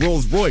 pulling in my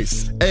Rolls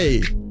Royce.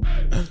 Hey,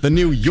 the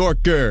New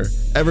Yorker.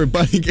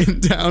 Everybody getting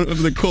down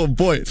with Nicole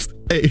Boyce.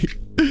 Hey.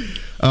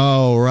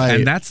 All right.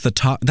 And that's the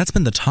talk. That's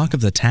been the talk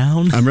of the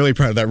town. I'm really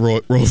proud of that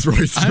Rolls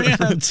Royce. I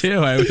am too.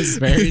 I was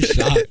very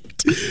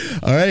shocked.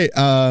 All right.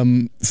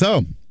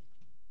 So,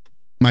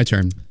 my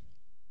turn.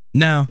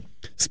 No.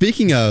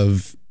 Speaking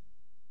of,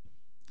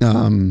 you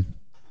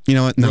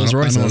know what? No, Rolls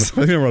Royces.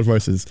 Speaking of Rolls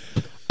Royces,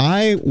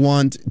 I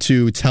want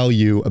to tell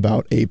you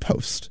about a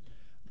post.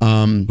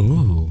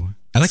 Ooh.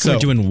 I like So- we're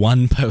doing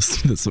one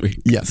post this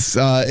week. Yes,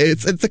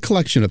 it's a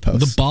collection of The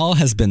posts. ball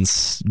has been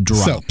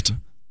dropped.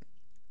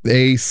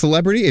 A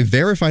celebrity, a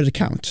verified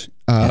account,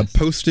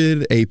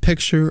 posted a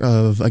picture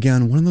of,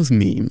 again, one of those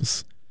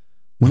memes,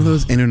 one of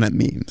those internet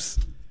memes.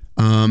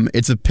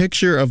 It's a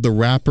picture of the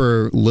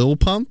rapper Lil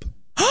Pump.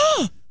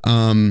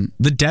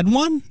 The dead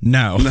one?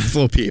 No. That's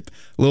Lil Peep.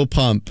 Lil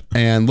Pump.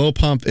 And Lil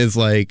Pump is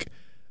like,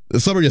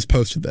 somebody just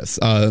posted this.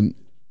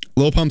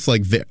 Lil Pump's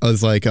like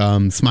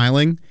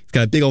smiling. He's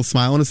got a big old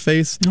smile on his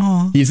face.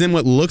 Aww. He's in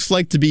what looks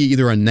like to be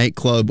either a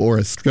nightclub or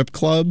a strip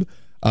club,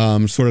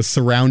 sort of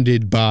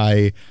surrounded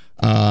by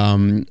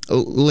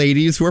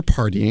ladies who are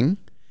partying.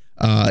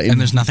 And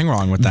there's nothing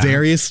wrong with that.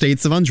 Various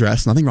states of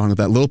undress. Nothing wrong with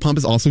that. Lil Pump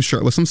is also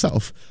shirtless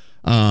himself.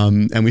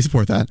 And we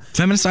support that.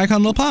 Feminist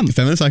icon Lil Pump.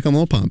 Feminist icon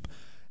Lil Pump.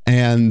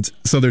 And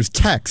so there's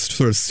text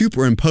sort of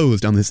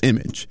superimposed on this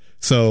image.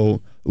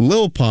 So on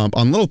Lil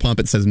Pump,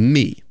 it says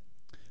me.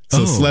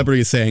 So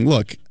celebrity is saying,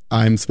 look,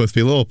 I'm supposed to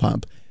be Lil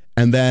Pump.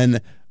 And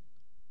then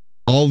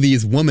all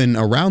these women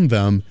around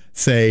them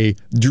say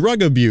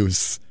drug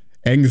abuse,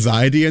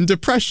 anxiety and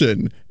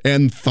depression,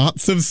 and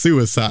thoughts of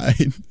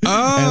suicide.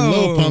 Oh. And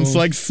Lil Pump's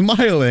like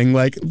smiling,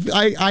 like,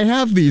 I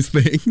have these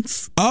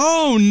things.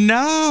 Oh,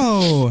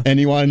 no. And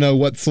you want to know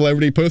what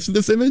celebrity posted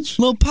this image?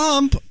 Lil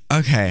Pump.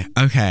 Okay.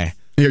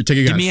 Here, take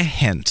a guess. Give me a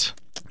hint.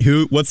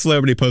 What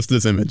celebrity posted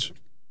this image?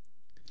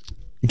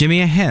 Give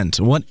me a hint.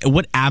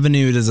 What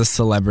avenue does a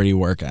celebrity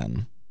work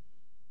in?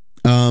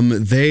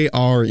 They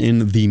are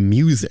in the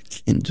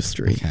music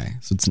industry. Okay.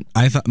 So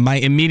my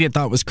immediate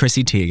thought was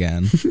Chrissy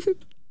Teigen.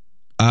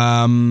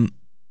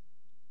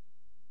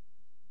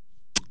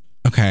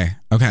 Okay.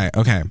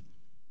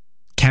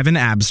 Kevin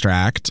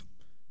Abstract.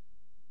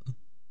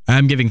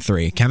 I'm giving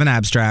 3. Kevin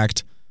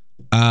Abstract,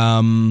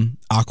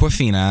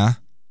 Aquafina,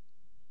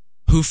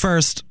 who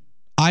first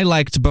I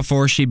liked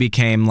before she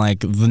became like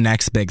the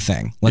next big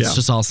thing. Let's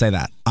just all say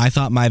that. I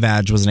thought My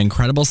Vag was an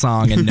incredible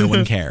song and no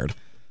one cared.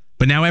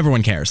 But now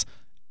everyone cares.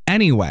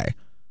 Anyway.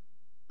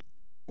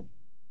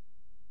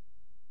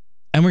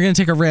 And we're going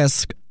to take a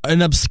risk.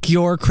 An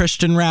obscure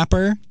Christian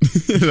rapper.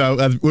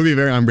 That would be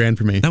very on brand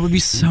for me. That would be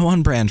so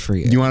on brand for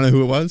you. You want to know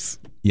who it was?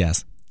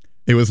 Yes.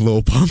 It was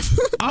Lil Pump.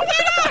 Oh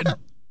my God!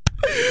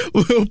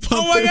 Lil Pump.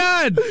 Oh my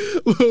God!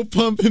 Lil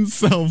Pump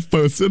himself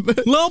posted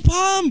this. Lil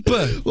Pump!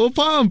 Lil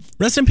Pump.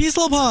 Rest in peace,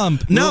 Lil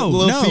Pump.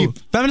 No. Peep.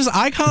 Feminist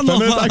icon,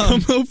 Lil Pump. Feminist icon,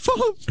 Lil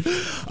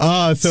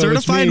Pump.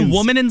 Certified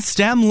woman in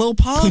STEM, Lil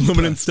Pump.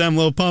 Woman in STEM,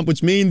 Lil Pump,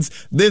 which means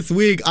this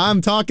week I'm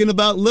talking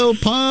about Lil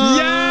Pump.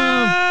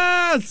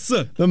 Yes!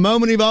 The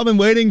moment you've all been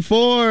waiting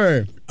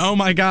for. Oh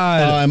my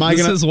God.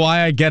 This is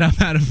why I get up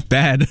out of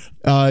bed.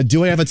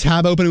 Do I have a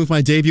tab open with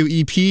my debut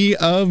EP?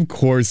 Of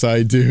course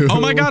I do.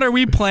 Oh my God, are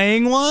we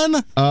playing one?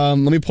 Let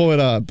me pull it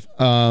up.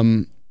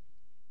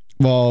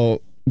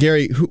 Well,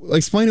 Gary,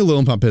 explain who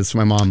Lil Pump is to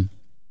my mom.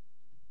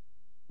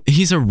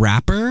 He's a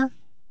rapper?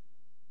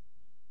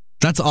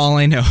 That's all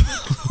I know.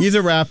 He's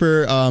a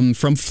rapper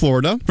from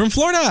Florida. From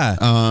Florida?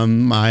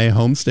 My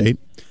home state.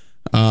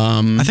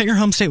 I thought your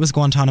home state was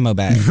Guantanamo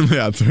Bay.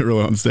 Yeah, it's a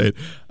real home state.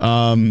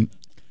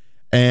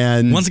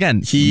 And once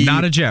again,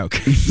 not a joke.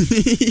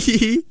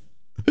 Henry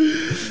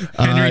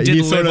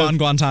did live on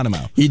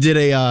Guantanamo.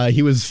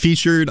 He was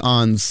featured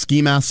on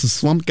Ski Mask the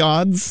Slump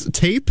Gods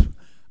tape,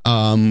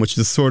 which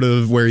is sort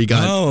of where he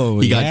got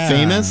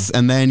famous,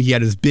 and then he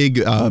had his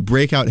big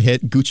breakout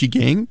hit Gucci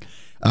Gang.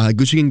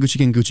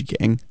 Gucci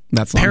Gang.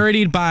 That's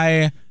parodied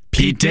by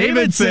Pete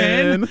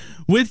Davidson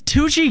with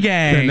Tucci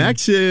Gang.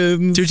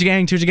 Connections. Tucci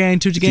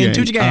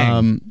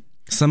Gang.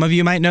 Some of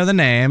you might know the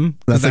name.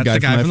 That's the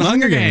guy from the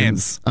Hunger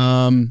Games.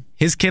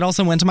 His kid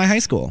also went to my high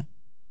school.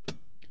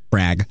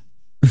 Brag.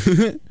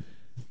 Pete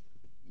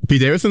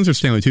Davidson's or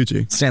Stanley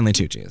Tucci? Stanley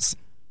Tucci's.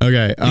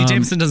 Okay. Pete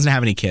Davidson doesn't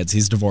have any kids.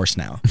 He's divorced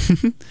now.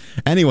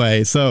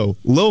 Anyway, so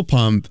Lil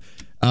Pump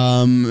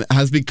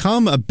has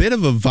become a bit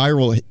of a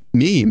viral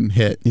meme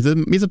hit. He's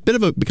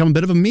become a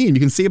bit of a meme. You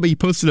can see it, but he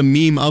posted a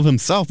meme of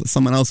himself that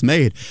someone else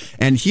made,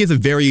 and he is a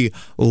very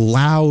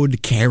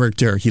loud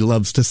character. He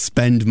loves to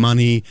spend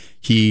money.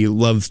 He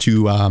loves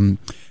to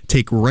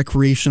take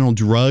recreational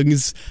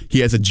drugs. He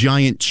has a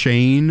giant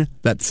chain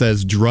that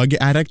says "drug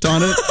addict"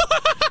 on it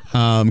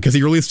because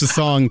he released a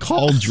song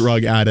called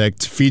 "Drug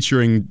Addict"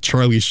 featuring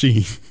Charlie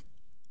Sheen.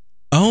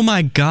 Oh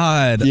my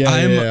God.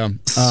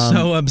 I'm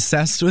so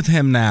obsessed with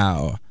him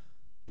now.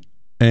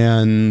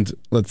 And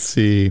let's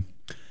see.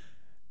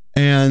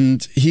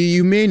 And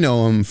you may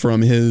know him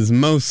from his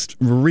most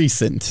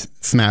recent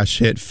smash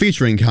hit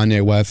featuring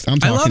Kanye West. I'm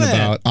talking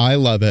about I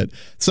Love It.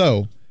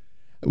 So,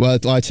 here's a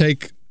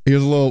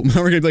little, we're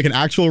going to be like an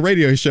actual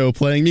radio show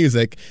playing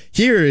music.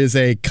 Here is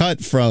a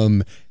cut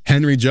from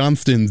Henry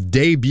Johnston's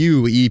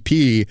debut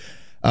EP.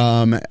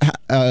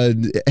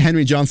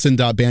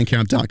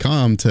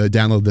 henryjohnston.bandcamp.com to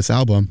download this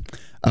album.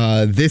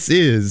 This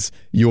is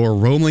You're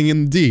Rolling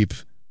in the Deep.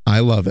 I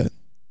Love It.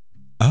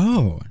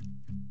 Oh.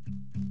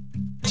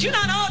 You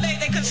not all day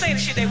they couldn't say the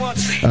shit they want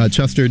to say.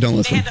 Chester, don't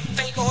listen. They had the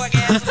fake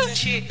orgasms and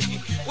shit.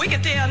 We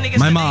can tell niggas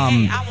my today,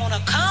 mom hey, I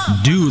wanna come.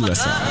 Do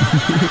listen.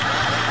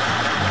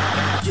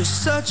 You're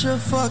such a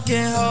fucking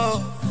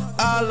hoe.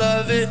 I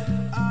love it.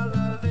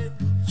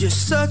 You're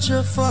such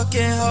a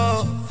fucking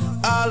hoe.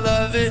 I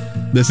love it.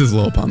 This is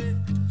Lil Pump.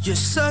 You're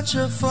such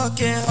a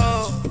fucking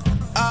hoe.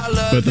 I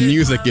love it. But the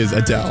music is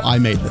Adele. I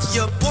made this.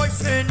 Your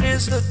boyfriend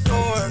is a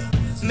dork.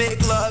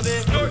 make love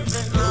it.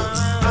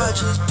 I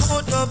just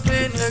pulled up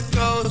in the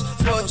ghost.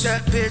 Fuck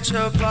that bitch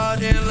up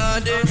out in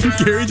London.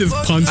 Gary just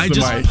punched I the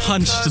just mic.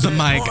 punched the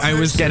mic. I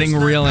was getting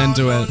real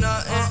into it. And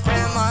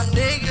my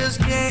niggas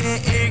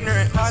getting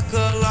ignorant like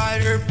a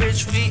lighter,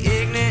 bitch, we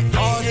ignorant.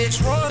 All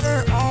this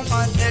water on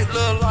my neck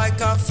look like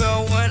I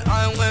fell when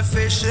I went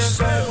fishing.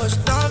 So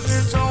much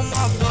diamonds on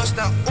my bust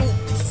now, ooh,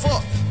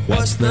 fuck.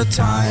 What's the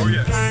time?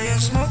 Playing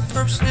smoke,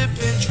 perp,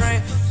 slipping,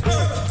 train.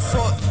 Ooh,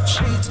 fuck,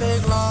 she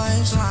take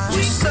lines.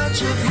 We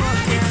such a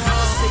fucking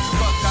I'm a sick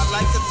fuck, I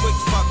like the quick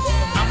fuck.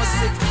 I'm a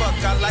sick fuck,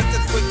 I like the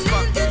quick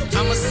fuck.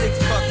 I'm a sick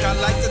fuck, I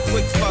like the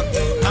quick fuck.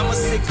 I'm a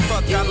sick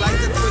fuck, I like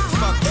the quick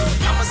fuck.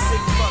 I'm a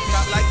sick fuck, I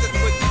like the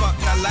quick fuck.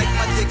 I like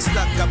my dick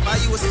stuck. I buy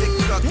you a sick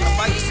truck. I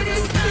buy you some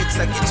new kicks.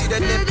 I get you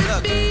that nip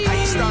tuck. How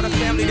you start a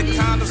family, the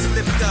condom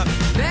slipped up.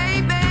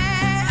 Baby, I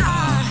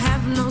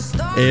have no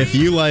story. If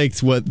you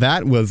liked what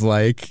that was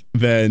like,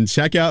 then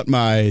check out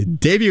my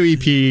debut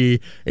EP.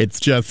 It's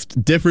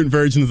just different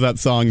versions of that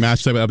song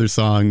mashed up with other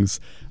songs.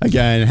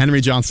 Again,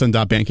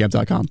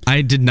 henryjohnson.bandcamp.com.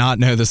 I did not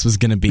know this was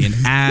going to be an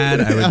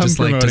ad. I would I'm just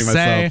like to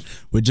promoting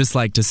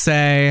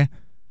say,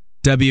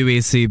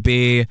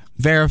 WECB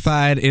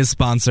Verified is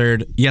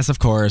sponsored, yes, of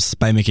course,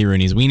 by Mickey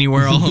Rooney's Weenie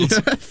World.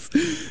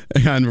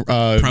 And,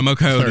 Promo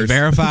code thirst.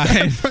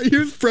 Verified.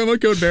 Use promo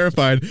code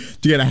Verified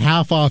to get a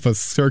half off a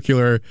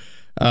circular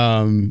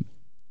donut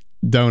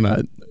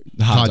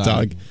hot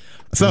dog.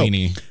 So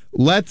Weenie.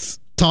 let's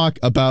talk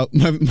about.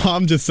 My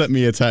mom just sent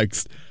me a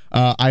text.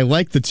 I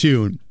like the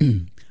tune.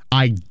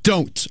 I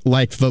don't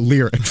like the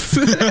lyrics.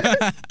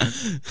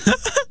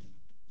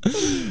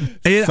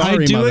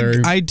 Sorry,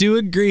 mother. I do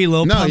agree.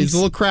 Lil No, Pump's, he's a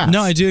little crass.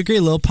 No, I do agree.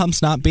 Lil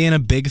Pump's not being a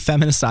big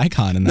feminist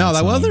icon in that No, that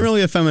song. wasn't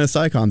really a feminist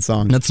icon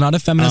song. That's not a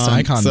feminist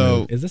icon. so-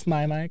 move. Is this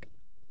my mic?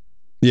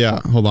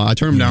 Yeah, hold on. I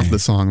turned him down for the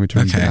song. We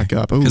turned him back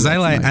up. Because I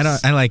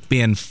like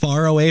being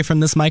far away from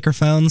this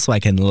microphone so I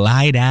can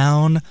lie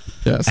down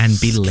and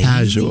be lazy.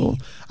 casual.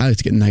 I like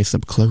to get nice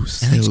up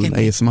close. I like to get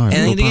ASMR.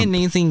 Lil Pump.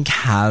 anything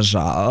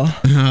casual.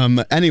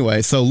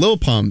 Anyway, so Lil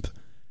Pump,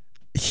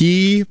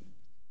 he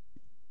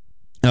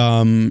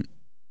has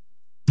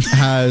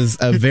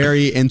a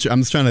very I'm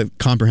just trying to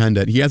comprehend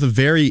it. He has a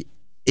very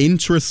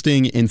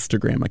interesting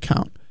Instagram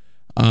account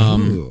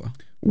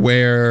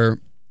where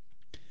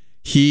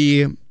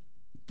he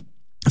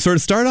sort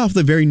of started off with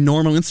a very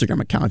normal Instagram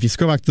account. If you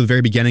scroll back to the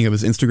very beginning of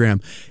his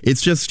Instagram,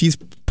 it's just he's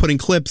putting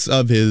clips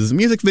of his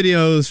music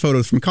videos,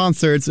 photos from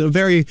concerts, a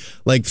very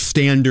like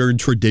standard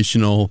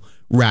traditional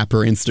rapper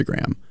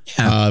Instagram.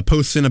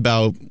 Posting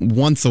about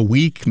once a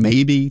week,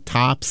 maybe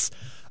tops.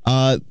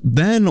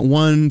 Then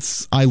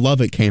once I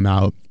Love It came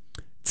out,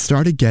 it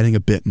started getting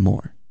a bit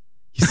more.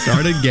 He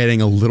started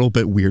getting a little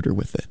bit weirder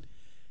with it.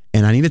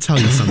 And I need to tell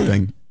you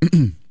something.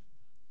 And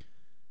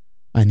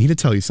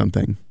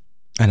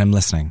I'm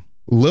listening.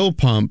 Lil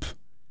Pump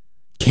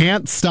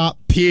can't stop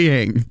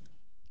peeing.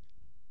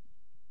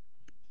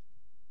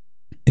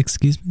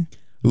 Excuse me?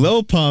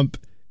 Lil Pump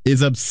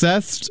is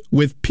obsessed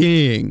with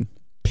peeing.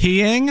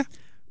 Peeing?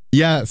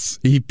 Yes,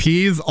 he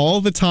pees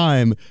all the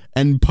time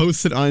and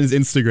posts it on his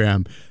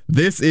Instagram.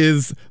 This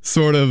is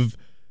sort of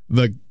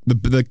the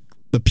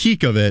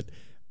peak of it.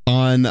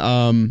 On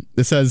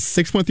this has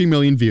 6.3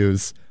 million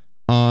views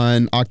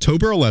on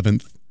October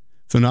 11th,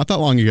 so not that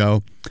long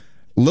ago.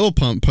 Lil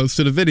Pump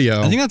posted a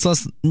video. I think that's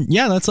less.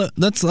 Yeah, that's a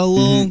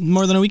little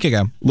more than a week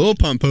ago. Lil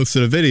Pump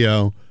posted a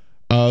video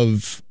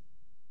of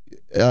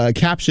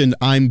captioned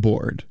 "I'm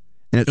bored,"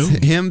 and it's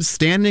him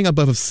standing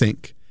above a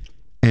sink,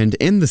 and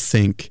in the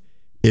sink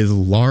is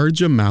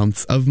large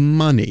amounts of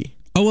money.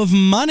 Oh, of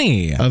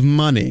money.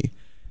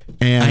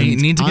 And I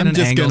need to get an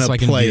angle so I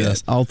can play view it.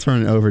 this. I'll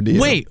turn it over to you.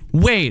 Wait.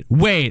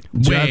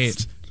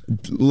 Just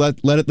let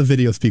the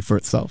video speak for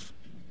itself.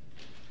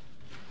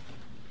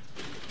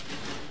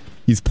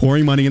 He's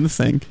pouring money in the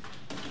sink.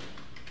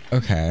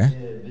 Okay.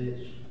 Yeah,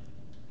 bitch.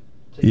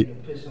 Taking a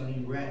piss on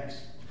these racks.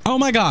 Oh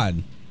my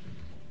God.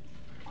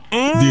 Do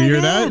you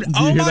hear that? Do you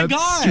Oh hear my that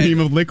God. stream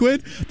of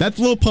liquid? That's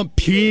Lil Pump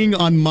peeing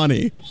on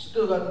money.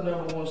 Still got the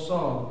 #1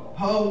 song.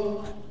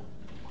 Ho.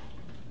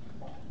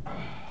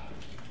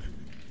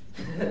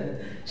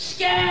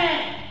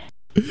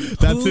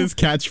 That's his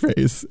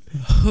catchphrase.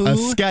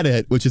 Sket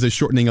it, which is a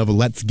shortening of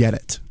let's get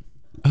it.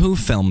 Who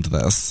filmed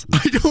this? I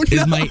don't know.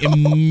 Is my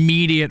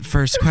immediate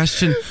first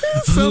question.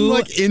 Some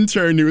like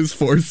intern who was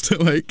forced to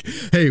like,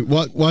 hey,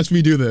 watch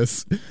me do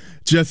this.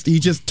 He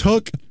just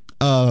took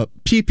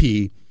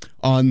pee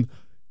on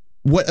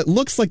what it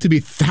looks like to be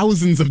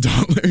thousands of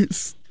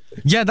dollars.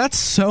 Yeah, that's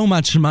so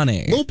much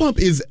money. Lil Pump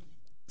is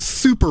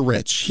super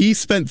rich. He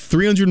spent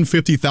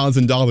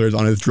 $350,000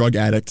 on his drug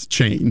addict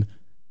chain.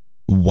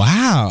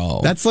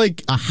 Wow. That's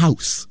like a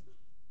house.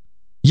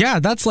 Yeah,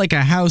 that's like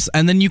a house,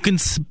 and then you can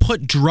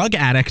put drug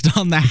addict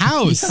on the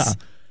house. Yeah.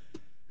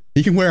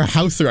 You can wear a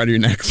house around your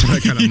neck for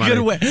that kind of money.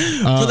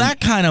 For that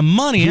kind of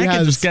money, I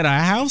can just get a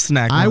house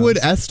necklace. I would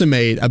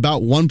estimate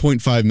about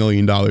 $1.5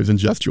 million in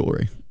just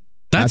jewelry.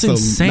 That's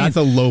insane. That's a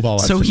lowball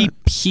So estimate.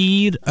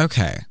 he peed.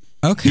 Okay.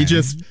 He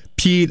just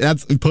peed.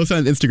 He posted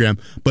on Instagram,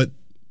 but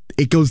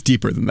it goes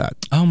deeper than that.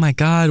 Oh my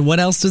God, what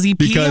else does he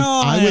pee Because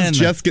on? I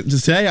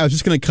was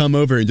just going to come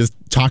over and just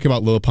talk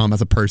about Lil Pump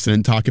as a person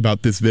and talk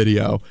about this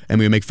video, and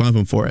we would make fun of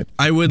him for it.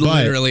 I would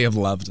But literally have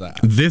loved that.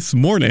 this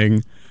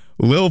morning,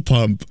 Lil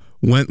Pump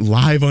went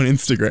live on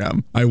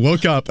Instagram. I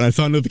woke up and I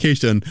saw a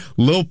notification.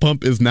 Lil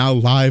Pump is now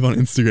live on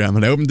Instagram.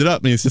 And I opened it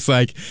up and it's just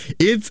like,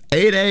 it's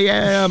 8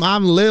 a.m.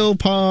 I'm Lil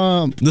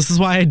Pump. This is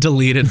why I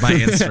deleted my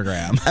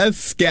Instagram.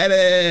 Let's get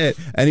it.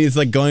 And he's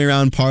like going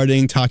around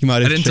partying, talking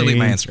about his I didn't chain. delete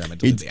my Instagram. I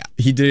deleted the app.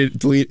 He did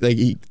delete, like,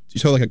 he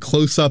showed like a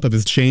close up of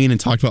his chain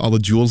and talked about all the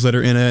jewels that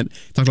are in it.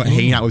 Talked about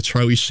hanging out with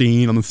Charlie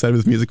Sheen on the set of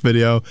his music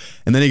video.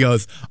 And then he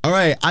goes, all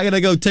right, I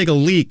gotta go take a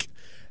leak.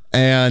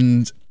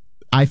 And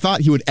I thought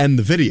he would end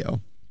the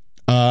video.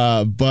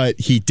 But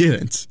he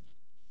didn't.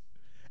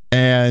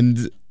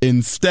 And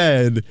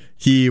instead,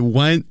 he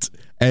went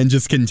and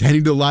just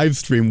continued to live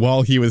stream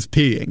while he was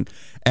peeing.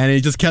 And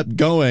he just kept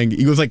going.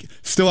 He was like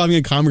still having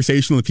a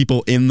conversation with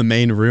people in the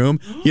main room.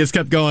 He just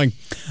kept going,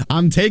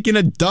 I'm taking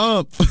a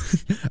dump.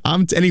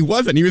 And he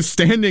wasn't. He was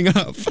standing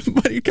up.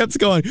 But he kept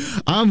going,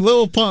 I'm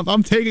Lil Pump.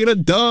 I'm taking a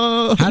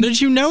dump. How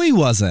did you know he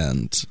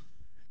wasn't?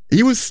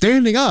 He was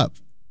standing up.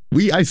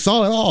 I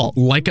saw it all.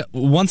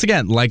 Once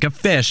again, like a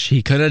fish,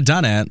 he could have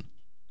done it.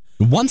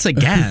 Once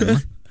again.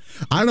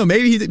 I don't know.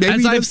 Maybe As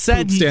he I've did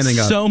said poop standing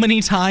up. so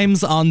many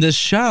times on this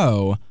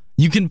show,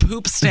 you can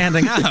poop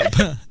standing up.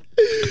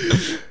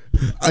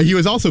 He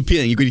was also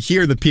peeing. You could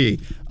hear the pee.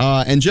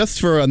 And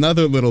just for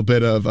another little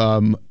bit of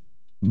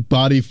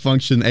body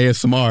function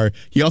ASMR,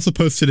 he also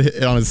posted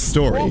it on his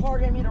story.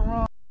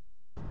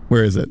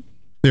 Where is it?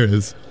 There it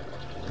is.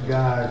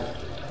 Guys,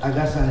 I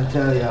got something to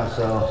tell y'all.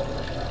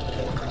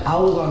 So, I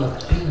was on the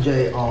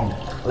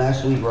PJ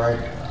last week,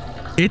 right?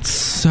 It's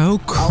so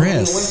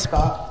crisp.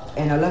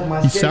 And I left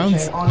my He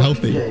sounds on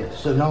healthy. PJ,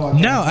 so now I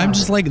can't No, I'm find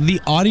just it. like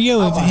the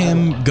audio of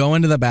him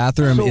going to the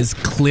bathroom is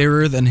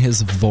clearer than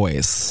his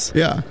voice.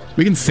 Yeah.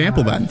 We can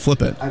sample that and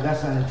flip it. I got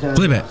something to tell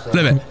Flip y'all. it,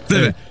 flip it,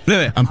 flip it,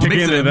 flip it. I'm picking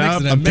Mix it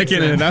up. mix I'm picking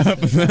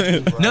mix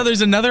it up. No,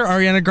 there's another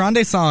Ariana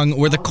Grande song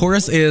where the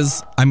chorus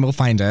is, I will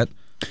find it.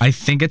 I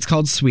think it's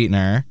called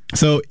Sweetener.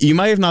 So you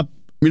might not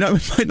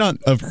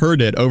have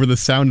heard it over the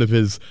sound of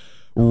his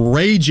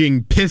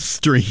raging piss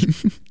stream.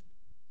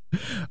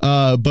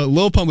 But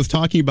Lil Pump was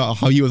talking about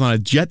how he was on a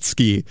jet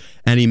ski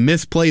and he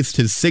misplaced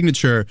his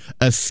signature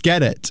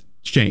Askedet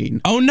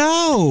chain. Oh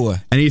no!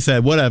 And he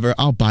said, whatever,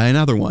 I'll buy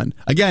another one.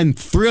 Again,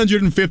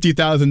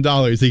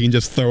 $350,000 he can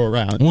just throw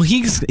around. Well,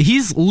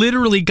 he's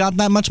literally got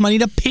that much money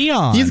to pee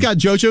on. He's got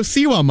Jojo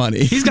Siwa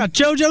money. He's got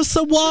Jojo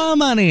Siwa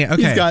money.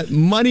 Okay. He's got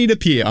money to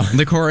pee on.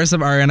 The chorus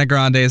of Ariana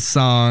Grande's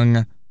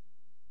song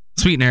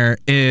Sweetener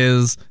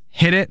is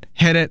hit it,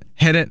 hit it,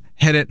 hit it,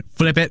 hit it,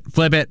 flip it,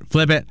 flip it,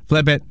 flip it,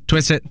 flip it,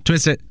 twist it,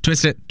 twist it,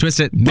 twist it, twist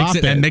it, mix Bop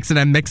it and it. mix it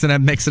and mix it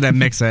and mix it and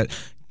mix it.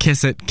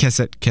 Kiss it, kiss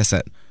it, kiss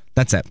it.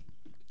 That's it.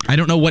 I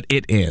don't know what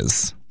it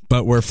is,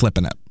 but we're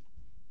flipping it.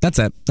 That's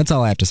it. That's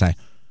all I have to say.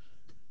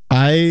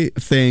 I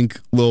think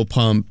Lil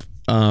Pump,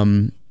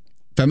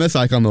 feminist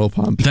icon Lil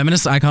Pump.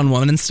 Feminist icon,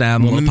 woman in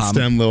STEM, Woman Lil Pump.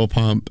 STEM Lil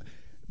Pump.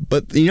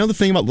 But you know the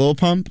thing about Lil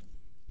Pump?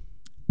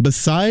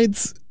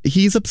 Besides,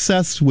 he's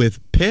obsessed with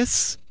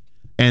piss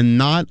and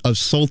not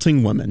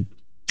assaulting women.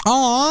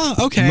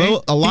 Aw, okay.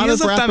 A lot he of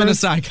is a rappers,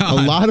 feminist icon.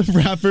 A lot of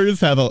rappers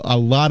have a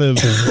lot of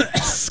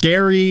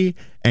scary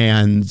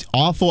and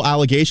awful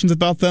allegations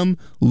about them.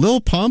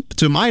 Lil Pump,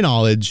 to my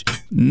knowledge,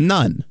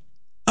 none.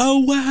 Oh,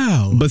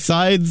 wow.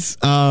 Besides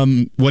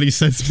what he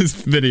says in his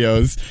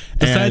videos.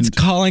 Besides and,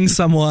 calling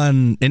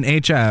someone an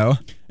HO.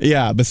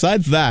 Yeah,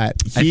 besides that.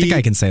 I think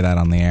I can say that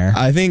on the air.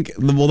 I think,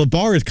 the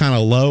bar is kind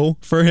of low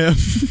for him.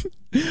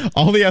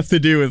 All he has to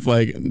do is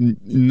like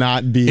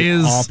not be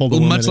awful to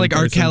women much like in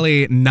R. person.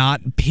 Kelly not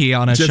pee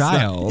on a Just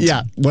child.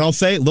 yeah, what I'll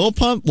say, Lil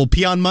Pump will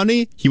pee on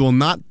money. He will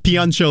not pee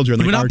on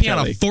children. He Like will R. not pee on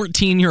Kelly. a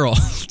 14-year-old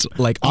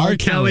like R.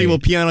 Kelly will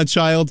pee on a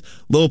child.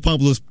 Lil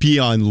Pump will just pee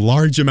on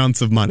large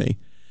amounts of money.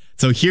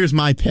 So here's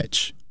my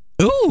pitch.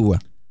 Ooh.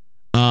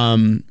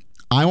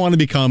 I want to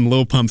become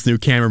Lil Pump's new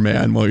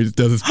cameraman while he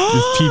does his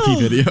pee-pee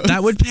videos.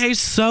 That would pay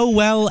so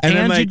well, and,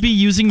 then, like, you'd be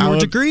using your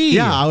degree.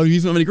 Yeah, I would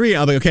use my degree.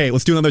 I'll be like, okay,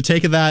 let's do another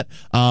take of that.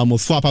 We'll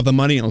swap out the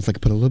money, and I'll like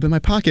put a little bit in my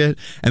pocket,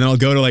 and then I'll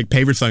go to like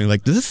pay for something.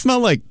 Like, does this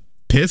smell like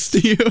piss to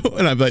you?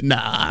 And I'm like,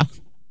 nah.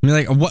 You're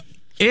like, what?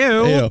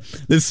 Ew. Ew.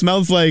 This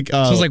smells like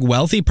Smells like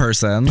wealthy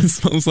person. it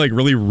smells like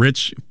really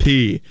rich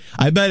pee.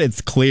 I bet it's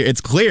clear.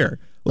 It's clear.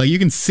 Like you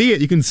can see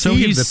it. You can So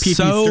see he's the pee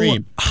so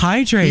stream.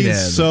 hydrated.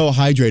 He's so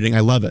hydrating. I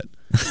love it.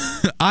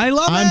 I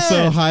love it. I'm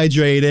so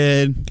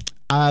hydrated.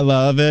 I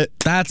love it.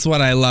 That's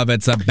what I love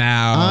it's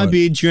about. I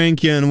be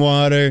drinking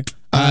water.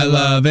 I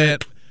love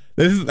it.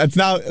 That's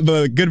not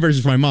the good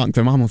version for my mom.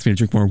 'Cause my mom wants me to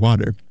drink more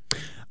water.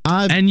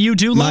 And you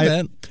do love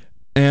it.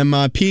 And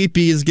my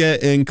pee-pee's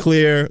getting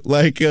clear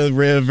like a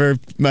river.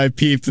 My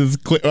peeps is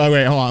clear. Oh,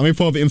 wait, hold on. Let me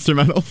pull up the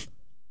instrumental.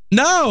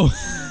 No.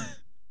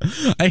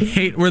 I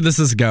hate where this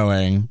is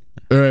going.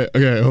 All right,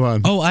 okay, hold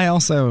on. Oh, I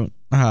also...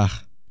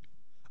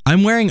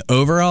 I'm wearing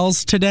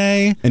overalls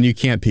today. And you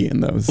can't pee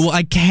in those. Well,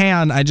 I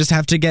can. I just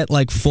have to get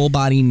like full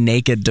body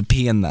naked to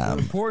pee in them.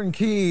 Important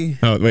key.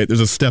 Oh, wait, there's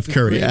a Steph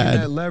Curry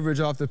ad. Leverage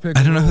off the pick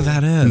I don't know who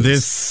that is.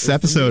 This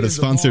episode is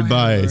sponsored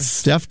by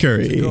Steph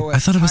Curry. I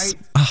thought it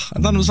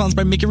was sponsored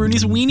by Mickey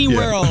Rooney's Weenie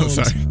World. Oh,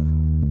 sorry.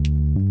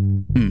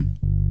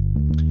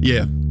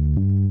 Yeah.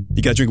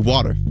 You gotta drink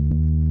water.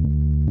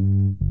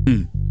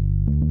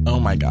 Oh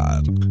my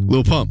God.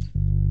 Lil Pump.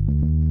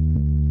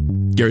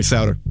 Gary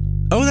Souter.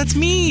 Oh, that's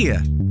me.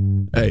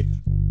 Hey.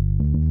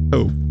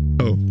 Oh.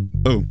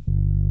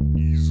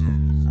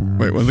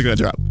 Wait, when's it gonna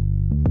drop?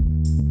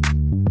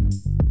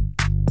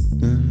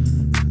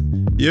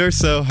 You're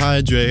so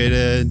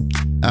hydrated.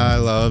 I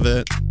love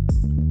it.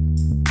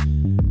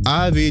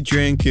 I be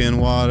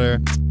drinking water.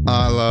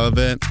 I love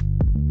it.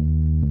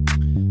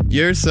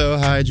 You're so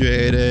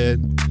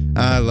hydrated.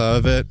 I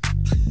love it.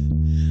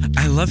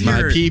 I love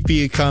your... My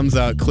pee-pee comes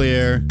out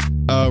clear.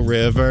 A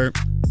river.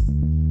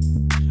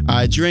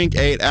 I drink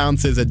 8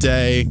 ounces a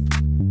day.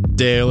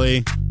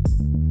 Daily.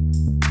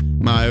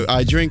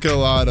 I drink a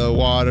lot of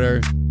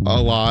water.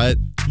 A lot.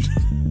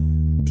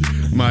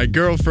 My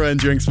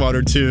girlfriend drinks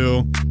water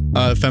too.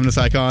 Feminist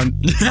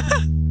icon.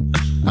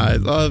 I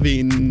love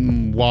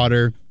eating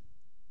water.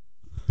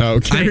 Oh,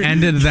 Gary, I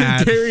ended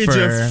that Gary for...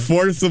 just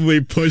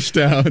forcibly pushed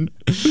down.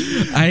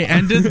 I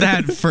ended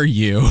that for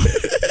you.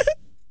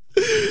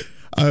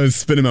 I was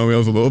spinning my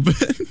wheels a little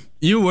bit.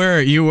 You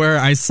were.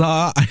 I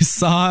saw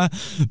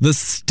the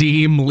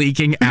steam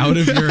leaking out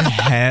of your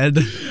head.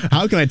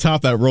 How can I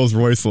top that Rolls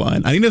Royce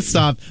line? I need to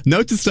stop.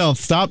 Note to self: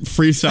 stop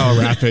freestyle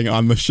rapping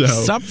on the show.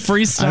 Stop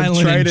freestyling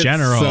I've tried in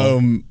general.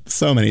 It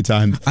so many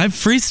times. I've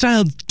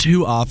freestyled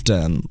too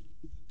often.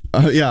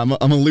 Yeah,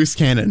 I'm a loose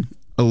cannon.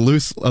 A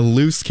loose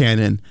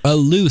cannon. A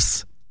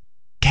loose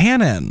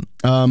cannon.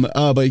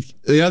 But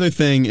the other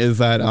thing is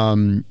that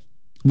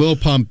Lil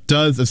Pump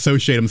does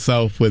associate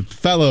himself with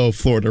fellow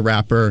Florida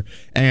rapper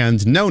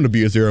and known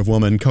abuser of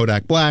women,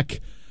 Kodak Black.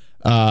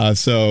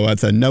 So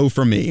that's a no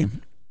for me.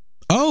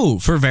 Oh,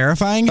 for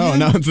verifying him? Oh,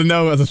 no, it's a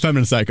no as a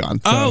feminist icon.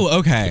 So Oh,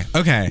 okay.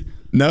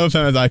 no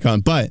feminist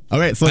icon. But,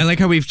 okay, so I like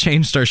how we've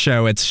changed our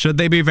show. It's should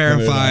they be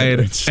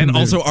verified? And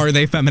also, are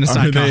they feminist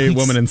icons? Are they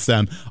women in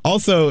STEM?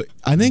 Also,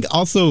 I think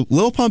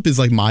Lil Pump is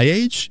like my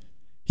age.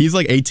 He's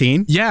like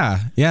 18. Yeah.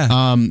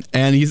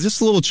 And he's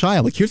just a little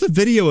child. Like, here's a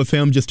video of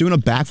him just doing a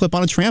backflip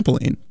on a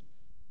trampoline.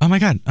 Oh my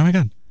god.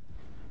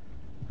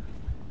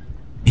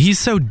 He's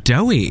so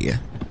doughy.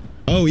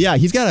 Oh yeah,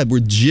 he's got a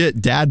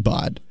legit dad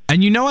bod.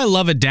 And you know I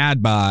love a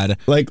dad bod,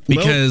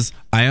 because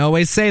I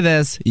always say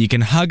this: you can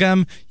hug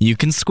them, you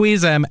can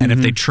squeeze them, and if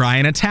they try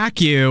and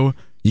attack you,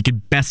 you can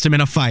best them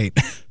in a fight.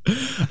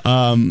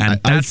 And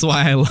that's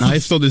why I love. I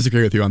still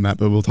disagree with you on that,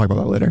 but we'll talk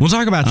about that later. We'll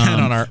talk about that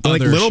on our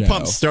other Lil show.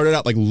 Pump started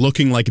out like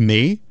looking like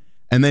me,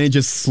 and then he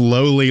just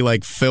slowly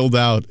like filled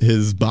out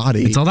his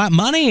body. It's all that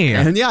money,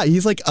 and yeah,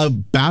 he's like a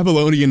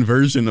Babylonian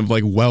version of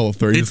like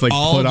wealth, where he just like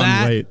put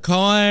on weight,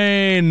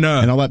 coin,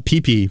 and all that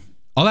pee-pee.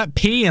 All that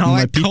pee and all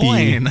that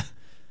coin.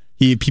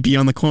 He pee-pee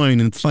on the coin,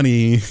 and it's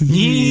funny.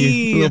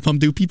 Lil Pump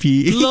do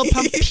pee-pee. Lil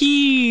Pump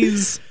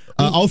pees.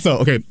 Also,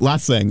 okay,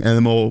 last thing, and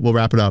then we'll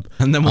wrap it up.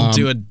 And then we'll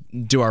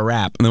do our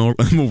rap. And then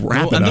we'll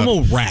wrap it up. And then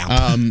we'll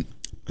rap.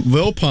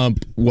 Lil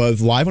Pump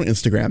was live on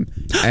Instagram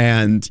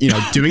and,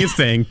 doing his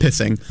thing,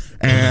 pissing.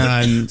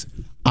 And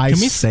Can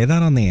we say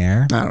that on the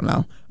air? I don't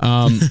know.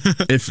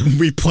 If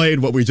we played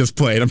what we just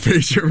played, I'm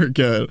pretty sure we're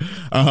good.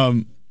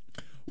 I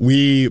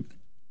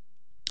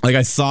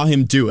saw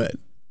him do it,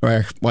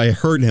 or I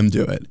heard him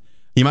do it.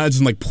 He might have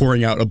just been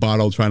pouring out a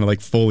bottle, trying to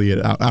foley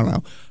it out. I don't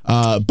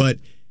know. But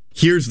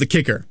here's the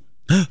kicker.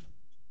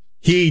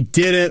 He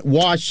didn't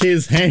wash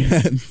his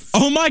hands.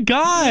 Oh my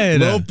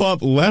God. Lil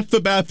Pump left the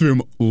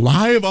bathroom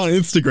live on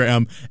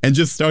Instagram and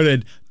just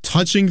started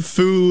touching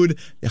food,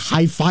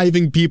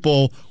 high-fiving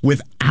people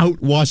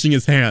without washing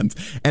his hands.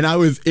 And I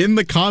was in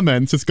the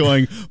comments just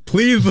going,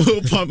 please,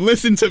 Lil Pump,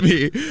 listen to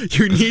me.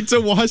 You need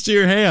to wash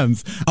your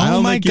hands. I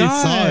don't think you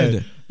saw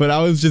it. But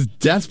I was just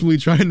desperately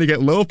trying to get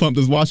Lil Pump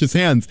to wash his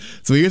hands.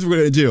 So here's what we're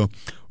going to do.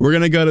 We're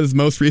going to go to his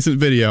most recent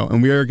video,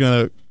 and we are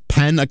going to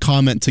pen a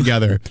comment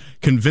together,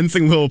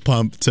 convincing Lil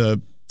Pump to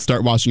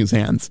start washing his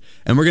hands.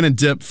 And we're going to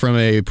dip from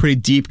a pretty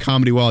deep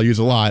comedy well I use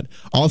a lot.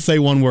 I'll say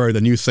one word,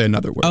 and you say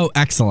another word. Oh,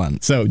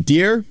 excellent. So,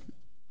 dear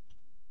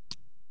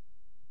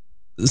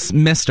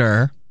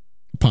Mr.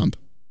 Pump.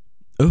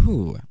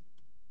 Ooh.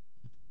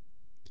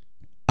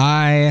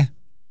 I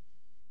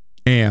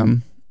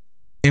am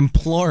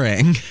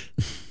imploring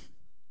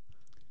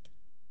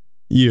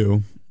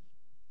you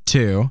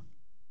to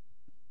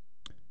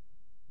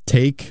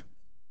take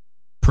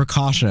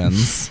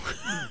precautions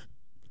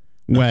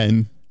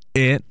when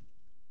it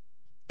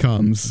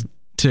comes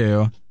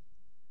to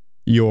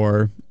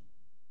your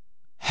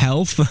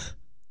health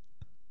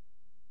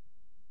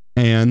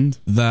and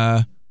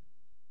the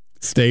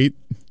state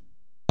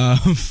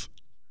of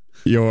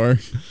your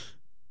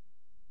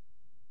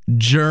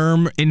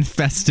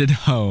germ-infested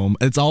home.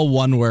 It's all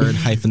one word,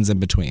 hyphens in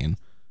between.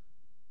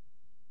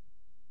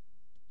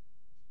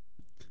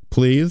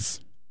 Please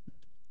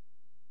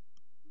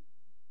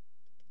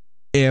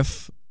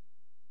if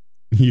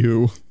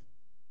You.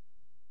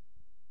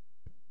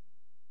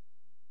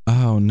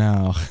 oh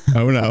no,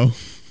 Oh no.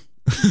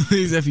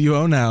 please, if you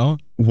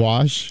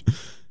Wash.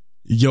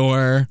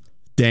 your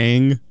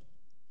Dang.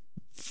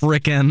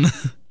 frickin'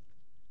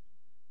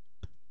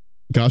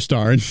 Gosh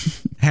darn.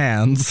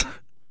 hands,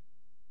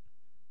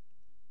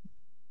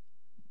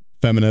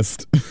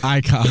 Feminist.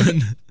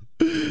 icon.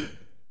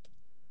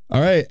 All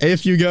right.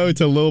 If you go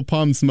to Lil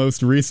Pump's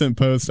most recent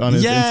post on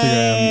his Yay!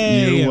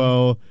 Instagram, you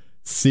will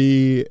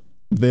see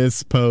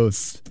this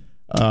post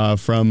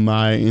from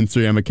my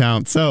Instagram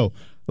account. So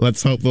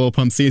let's hope Lil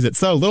Pump sees it.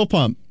 So Lil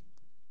Pump,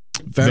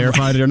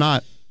 verified it or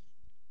not?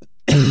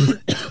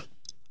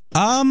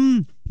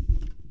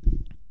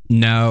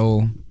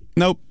 No.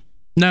 Nope.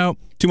 No.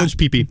 Too much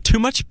pee-pee. Too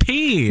much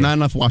pee. Not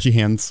enough washy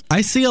hands.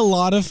 I see a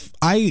lot of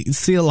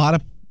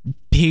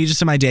pee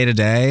just in my day to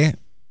day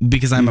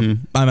because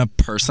I'm a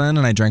person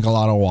and I drink a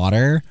lot of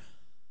water.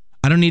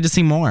 I don't need to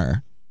see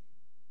more.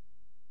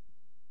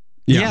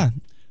 Yeah.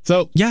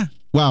 So Yeah.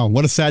 wow,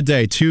 what a sad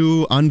day.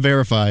 2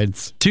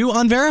 unverifieds. 2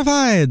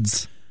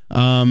 unverifieds.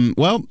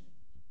 Well,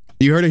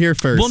 you heard it here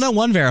first. Well, no,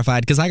 1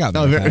 verified because I got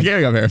Oh, verified. yeah,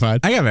 I got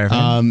verified. I got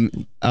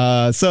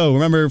verified. So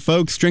remember,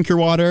 folks, drink your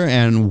water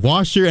and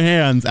wash your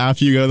hands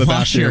after you go to the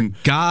Wash your bathroom.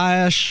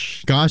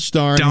 gosh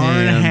Darn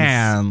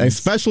hands.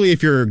 Especially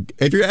if you're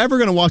ever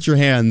going to wash your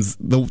hands,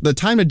 the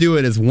time to do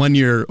it is when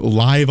you're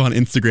live on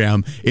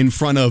Instagram in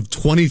front of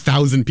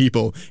 20,000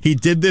 people. He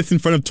did this in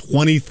front of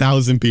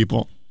 20,000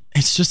 people.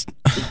 It's just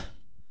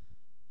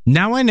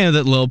now I know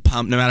that Lil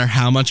Pump, no matter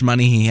how much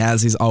money he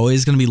has, he's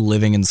always going to be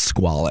living in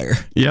squalor.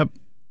 Yep.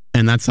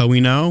 And that's how we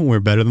know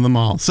we're better than them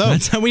all. So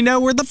That's how we know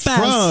we're the best.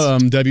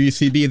 from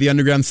WCB, the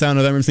underground sound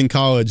of Emerson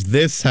College,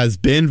 this has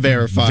been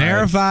verified.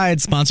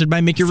 Verified, sponsored by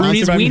Mickey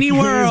Rooney's Sponsored by Weenie Mickey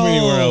Rooney's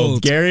Weenie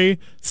World. Gary,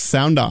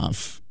 sound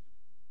off.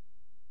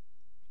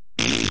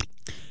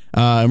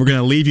 And we're going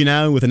to leave you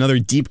now with another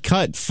deep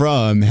cut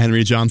from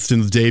Henry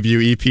Johnston's debut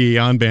EP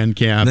on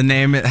Bandcamp. The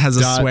name has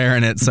a swear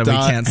in it, so we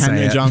can't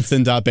say it.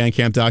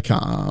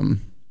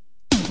 HenryJohnston.bandcamp.com.